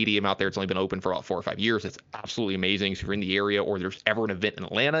stadium out there. It's only been open for about 4 or 5 years. It's absolutely amazing. So if you're in the area or there's ever an event in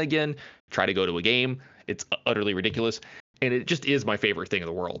Atlanta again, try to go to a game. It's utterly ridiculous. And it just is my favorite thing in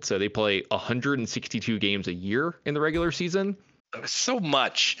the world. So they play 162 games a year in the regular season. So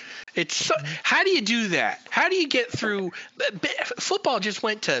much. How do you do that? How do you get through? Football just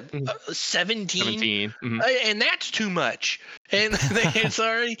went to 17. And that's too much. And it's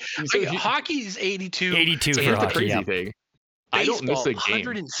already hockey's 82. 82 for That's hockey. the crazy thing. I don't miss a game.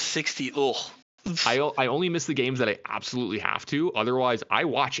 160. Oh. I only miss the games that I absolutely have to. Otherwise, I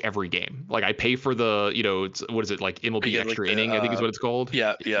watch every game. Like, I pay for the, you know, what is it, like MLB Extra Inning, I think is what it's called.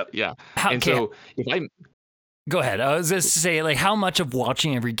 Yeah. So if I'm... Go ahead. I was just to say, like, how much of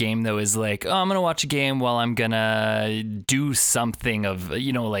watching every game, though, is like, oh, I'm going to watch a game while I'm going to do something of,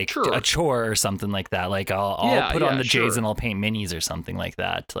 you know, like a chore or something like that. Like, I'll put on the Jays and I'll paint minis or something like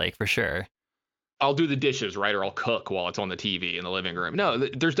that, like, for sure. I'll do the dishes, right? Or I'll cook while it's on the TV in the living room. No,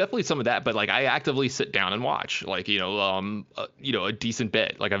 there's definitely some of that, but like, I actively sit down and watch, like, a decent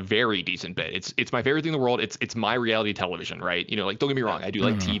bit, like a very decent bit. It's my favorite thing in the world. It's my reality television, right? You know, like, don't get me wrong. I do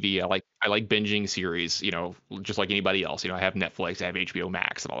like TV. I like binging series, just like anybody else. I have Netflix, I have HBO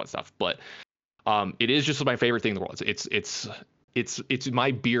Max and all that stuff. But it is just my favorite thing in the world. It's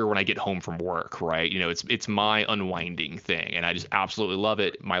my beer when I get home from work, right? It's my unwinding thing, and I just absolutely love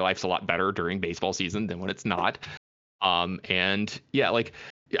it. My life's a lot better during baseball season than when it's not. And yeah, like,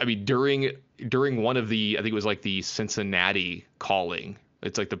 I mean, during one of the, I think it was like the Cincinnati calling.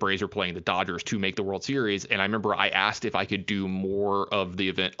 It's like the Braves were playing the Dodgers to make the World Series. And I remember I asked if I could do more of the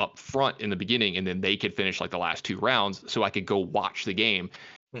event up front in the beginning, and then they could finish like the last 2 rounds so I could go watch the game.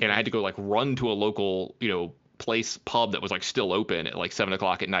 Mm-hmm. And I had to go like run to a local, place pub that was like still open at like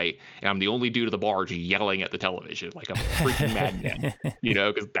 7:00 at night. And I'm the only dude at the bar just yelling at the television like I'm a freaking madman,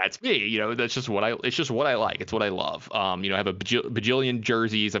 because that's me, that's just it's just what I like. It's what I love. I have a bajillion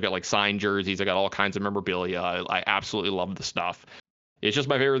jerseys. I've got like signed jerseys. I got all kinds of memorabilia. I absolutely love the stuff. It's just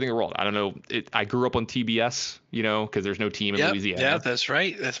my favorite thing in the world. I don't know. I grew up on TBS, because there's no team in Louisiana. Yeah, that's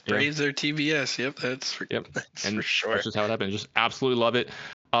right. That's Braves or TBS. Yep, that's for sure. That's just how it happened. Just absolutely love it.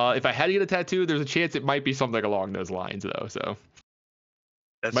 If I had to get a tattoo, there's a chance it might be something along those lines, though. So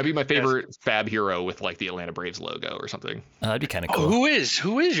that might be my favorite Fab hero with like the Atlanta Braves logo or something. That'd be kind of cool. Who is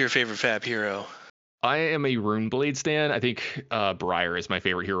your favorite Fab hero? I am a Runeblade stan. I think Briar is my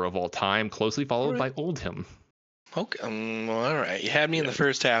favorite hero of all time, closely followed by Oldhim. Okay, well, all right. You had me in the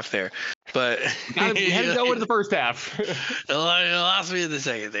first half there, but you had to go in the first half. You lost me in the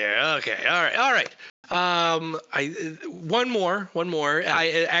second there. Okay, all right. One more.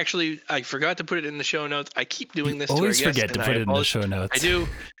 I forgot to put it in the show notes. I keep doing this. Always forget to put it in the show notes. I do.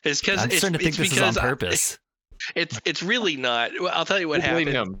 It's because I'm starting to think this is on purpose. It's really not. Well, I'll tell you what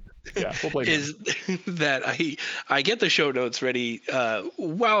happened. Yeah, we'll blame is him. That I get the show notes ready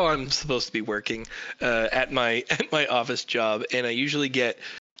while I'm supposed to be working at my office job, and I usually get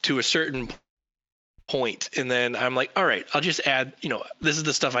to a certain point, and then I'm like, all right, I'll just add, this is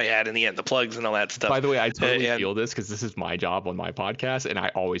the stuff I add in the end, the plugs and all that stuff. By the way, I totally feel this because this is my job on my podcast, and I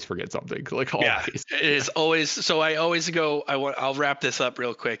always forget something. Like always. Yeah, it's always. So I always go, I'll wrap this up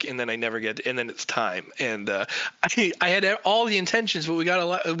real quick, and then I never get, and then it's time. And I had all the intentions, but we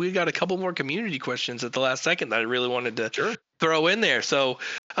got a couple more community questions at the last second that I really wanted to throw in there. So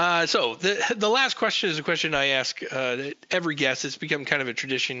the last question is a question I ask every guest. It's become kind of a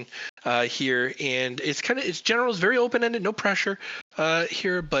tradition here, and it's general, it's very open-ended, no pressure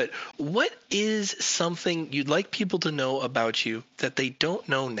here. But what is something you'd like people to know about you that they don't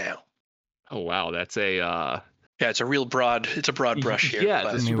know now? Oh wow, that's a it's a real broad. It's a broad brush here.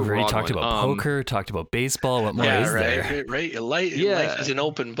 Yeah, we've already talked about poker, talked about baseball. What more is there? Right. Life is an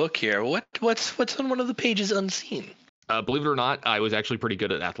open book here. What's on one of the pages unseen? Believe it or not, I was actually pretty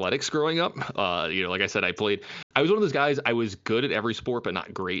good at athletics growing up. Like I said, I was one of those guys. I was good at every sport, but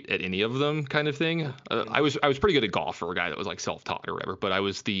not great at any of them, kind of thing. I was pretty good at golf for a guy that was like self-taught or whatever. But I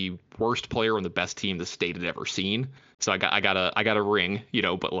was the worst player on the best team the state had ever seen. So I got a ring,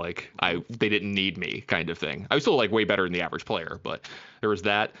 but like they didn't need me, kind of thing. I was still like way better than the average player, but there was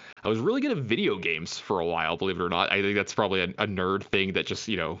that. I was really good at video games for a while, believe it or not. I think that's probably a nerd thing that just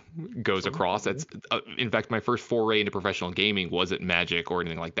goes across. That's in fact my first foray into professional gaming wasn't Magic or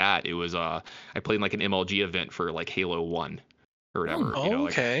anything like that. It was I played in like an MLG event for like Halo 1 or whatever.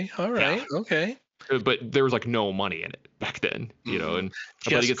 Okay, all right, okay. But there was like no money in it back then, and I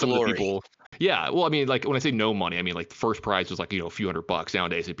just to get some of the people. Yeah, well, I mean, like when I say no money, I mean like the first prize was like a few $100.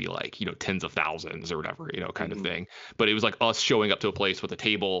 Nowadays it'd be like tens of thousands or whatever, kind of thing. But it was like us showing up to a place with a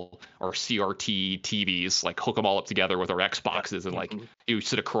table or CRT TVs, like hook them all up together with our Xboxes, and like you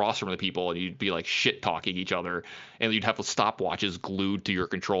sit across from the people and you'd be like shit talking each other, and you'd have stopwatches glued to your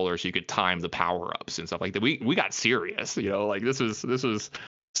controller so you could time the power ups and stuff like that. We got serious, like this was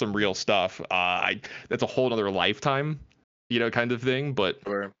some real stuff. That's a whole other lifetime, kind of thing. But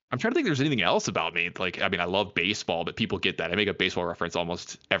sure. I'm trying to think if there's anything else about me. Like, I mean, I love baseball, but people get that. I make a baseball reference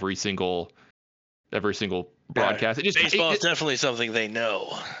almost every single broadcast. Baseball is definitely something they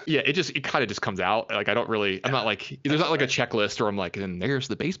know. Yeah, it kind of just comes out. Like, I don't really. I'm not like. There's not like a checklist where I'm like, and there's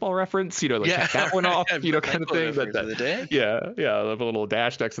the baseball reference. Check that one off. Kind of thing. Yeah. I have a little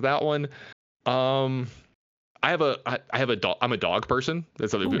dash next to that one. I have a dog. I'm a dog person.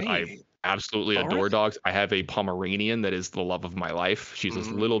 That's something I absolutely adore dogs. I have a Pomeranian that is the love of my life. She's this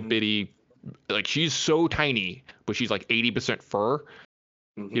little bitty, like she's so tiny, but she's like 80% fur.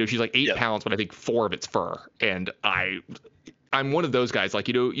 She's like 8 pounds, but I think 4 of it's fur. And I'm one of those guys, like,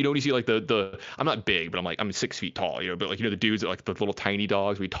 when you see like the I'm not big, but I'm 6 feet tall, but like, the dudes that like the little tiny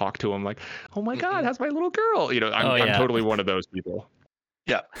dogs, we talk to them like, oh my God, that's my little girl. I'm totally one of those people.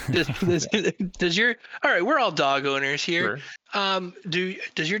 Yeah. Does your all right? We're all dog owners here. Sure.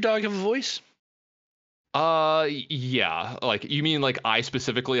 Does your dog have a voice? Yeah. Like, you mean like I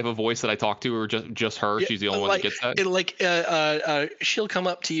specifically have a voice that I talk to, or just her? Yeah, She's the only one that gets that. She'll come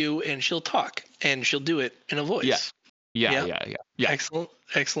up to you and she'll talk, and she'll do it in a Yeah. voice. Yeah.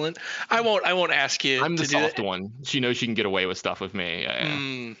 Excellent. I won't ask you I'm the to do soft it. one. She knows she can get away with stuff with me. Yeah.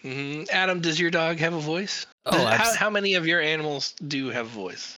 Mm-hmm. Adam, does your dog have a voice? Oh, How many of your animals do have a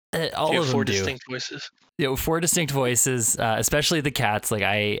voice? All do you of have four them do. distinct voices? Yeah, 4 distinct voices, especially the cats. Like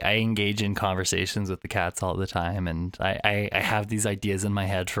I engage in conversations with the cats all the time, and I have these ideas in my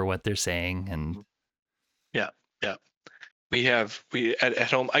head for what they're saying. And yeah. We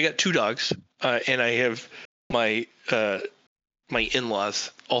at home. I got 2 dogs, and I have my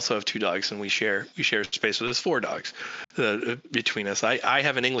in-laws also have 2 dogs, and we share space. So there's 4 dogs between us. I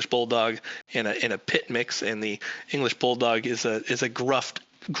have an English bulldog and a pit mix, and the English bulldog is a gruff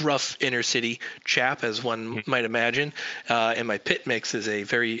inner city chap, as one might imagine, and my pit mix is a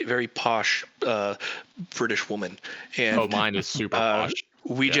very, very posh British woman. And mine is super posh.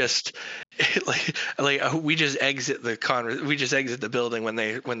 We just we just exit the building when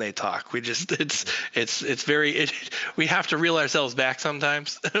they talk. We just it's very we have to reel ourselves back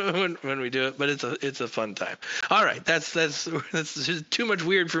sometimes when we do it, but it's a fun time. All right, that's just too much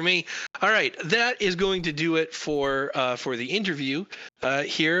weird for me. All right, that is going to do it for the interview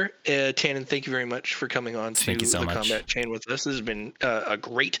here. Tannon, thank you very much for coming on to the Combat Chain with us. This has been a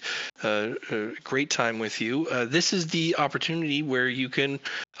great time with you. This is the opportunity where you can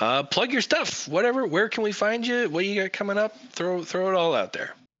plug your stuff, whatever. Where can we find you? What do you got coming up? Throw it all out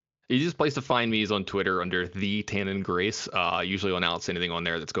there. The easiest place to find me is on Twitter under the Tannon Grace. Usually announce anything on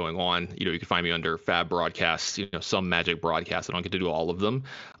there that's going on. You can find me under Fab Broadcasts, some Magic broadcasts. I don't get to do all of them.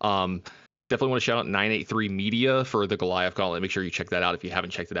 Definitely want to shout out 983 Media for the Goliath Gauntlet. Make sure you check that out if you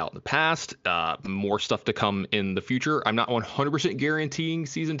haven't checked it out in the past. More stuff to come in the future. I'm not 100% guaranteeing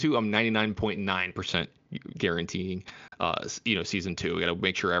season 2. I'm 99.9% guaranteeing season 2. We got to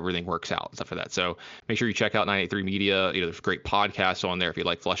make sure everything works out and stuff like that. So make sure you check out 983 Media. There's great podcasts on there if you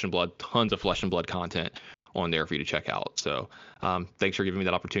like Flesh and Blood. Tons of Flesh and Blood content on there for you to check out. So thanks for giving me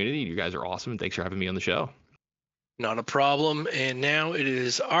that opportunity. You guys are awesome, and thanks for having me on the show. Not a problem. And now it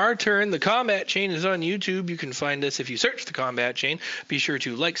is our turn. The Combat Chain is on YouTube. You can find us if you search the Combat Chain. Be sure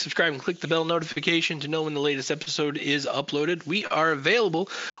to like, subscribe, and click the bell notification to know when the latest episode is uploaded. We are available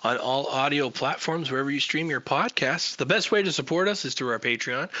on all audio platforms wherever you stream your podcasts. The best way to support us is through our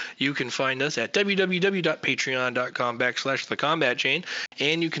Patreon. You can find us at www.patreon.com/thecombatchain,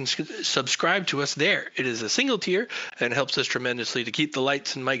 and you can subscribe to us there. It is a single tier and helps us tremendously to keep the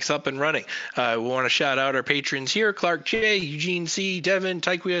lights and mics up and running. We want to shout out our patrons here: Clark J, Eugene C, Devin,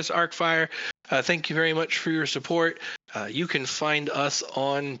 Tyquius, Arcfire. Thank you very much for your support. You can find us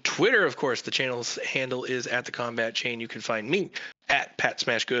on Twitter, of course. The channel's handle is at the Combat Chain. You can find me at Pat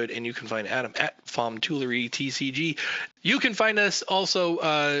Smashgood, and you can find Adam at FomTooleryTCG. You can find us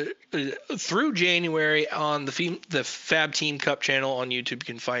also through January on the Fab Team Cup channel on YouTube. You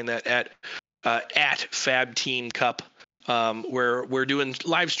can find that at Fab Team Cup. Where we're doing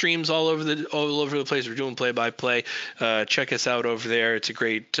live streams all over the place. We're doing play-by-play. Check us out over there. It's a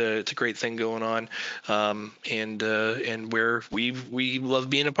great thing going on, and where we love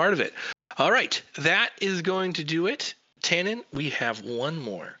being a part of it. All right, that is going to do it. Tannon, we have one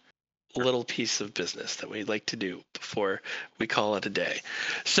more little piece of business that we'd like to do before we call it a day.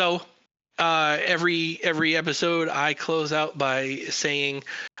 So every episode I close out by saying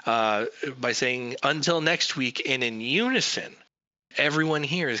until next week, and in unison everyone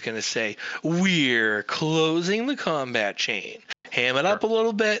here is going to say, we're closing the Combat Chain. Ham it up a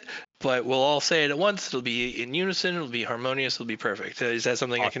little bit, but we'll all say it at once. It'll be in unison, it'll be harmonious, it'll be perfect. Is that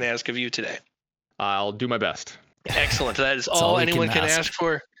something I can ask of you today? I'll do my best. Excellent. That is all anyone can ask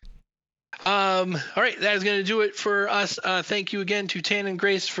for. All right, that is going to do it for us. Thank you again to Tannon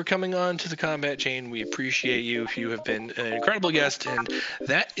Grace for coming on to the Combat Chain. We appreciate you. You have been an incredible guest, and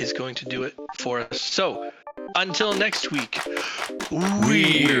that is going to do it for us. So until next week,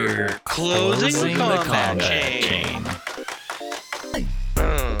 we're closing the Combat Chain.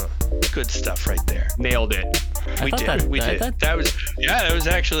 Good stuff right there. Nailed it. We did. That was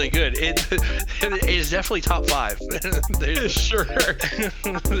actually good. It is definitely top 5. Sure.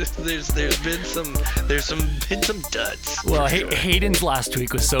 there's been some duds. Well, Hayden's last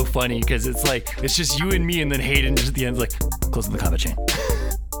week was so funny because it's just you and me, and then Hayden just at the end like closing the Combat Chain.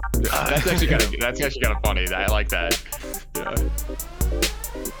 That's actually kind of funny. I like that. Yeah.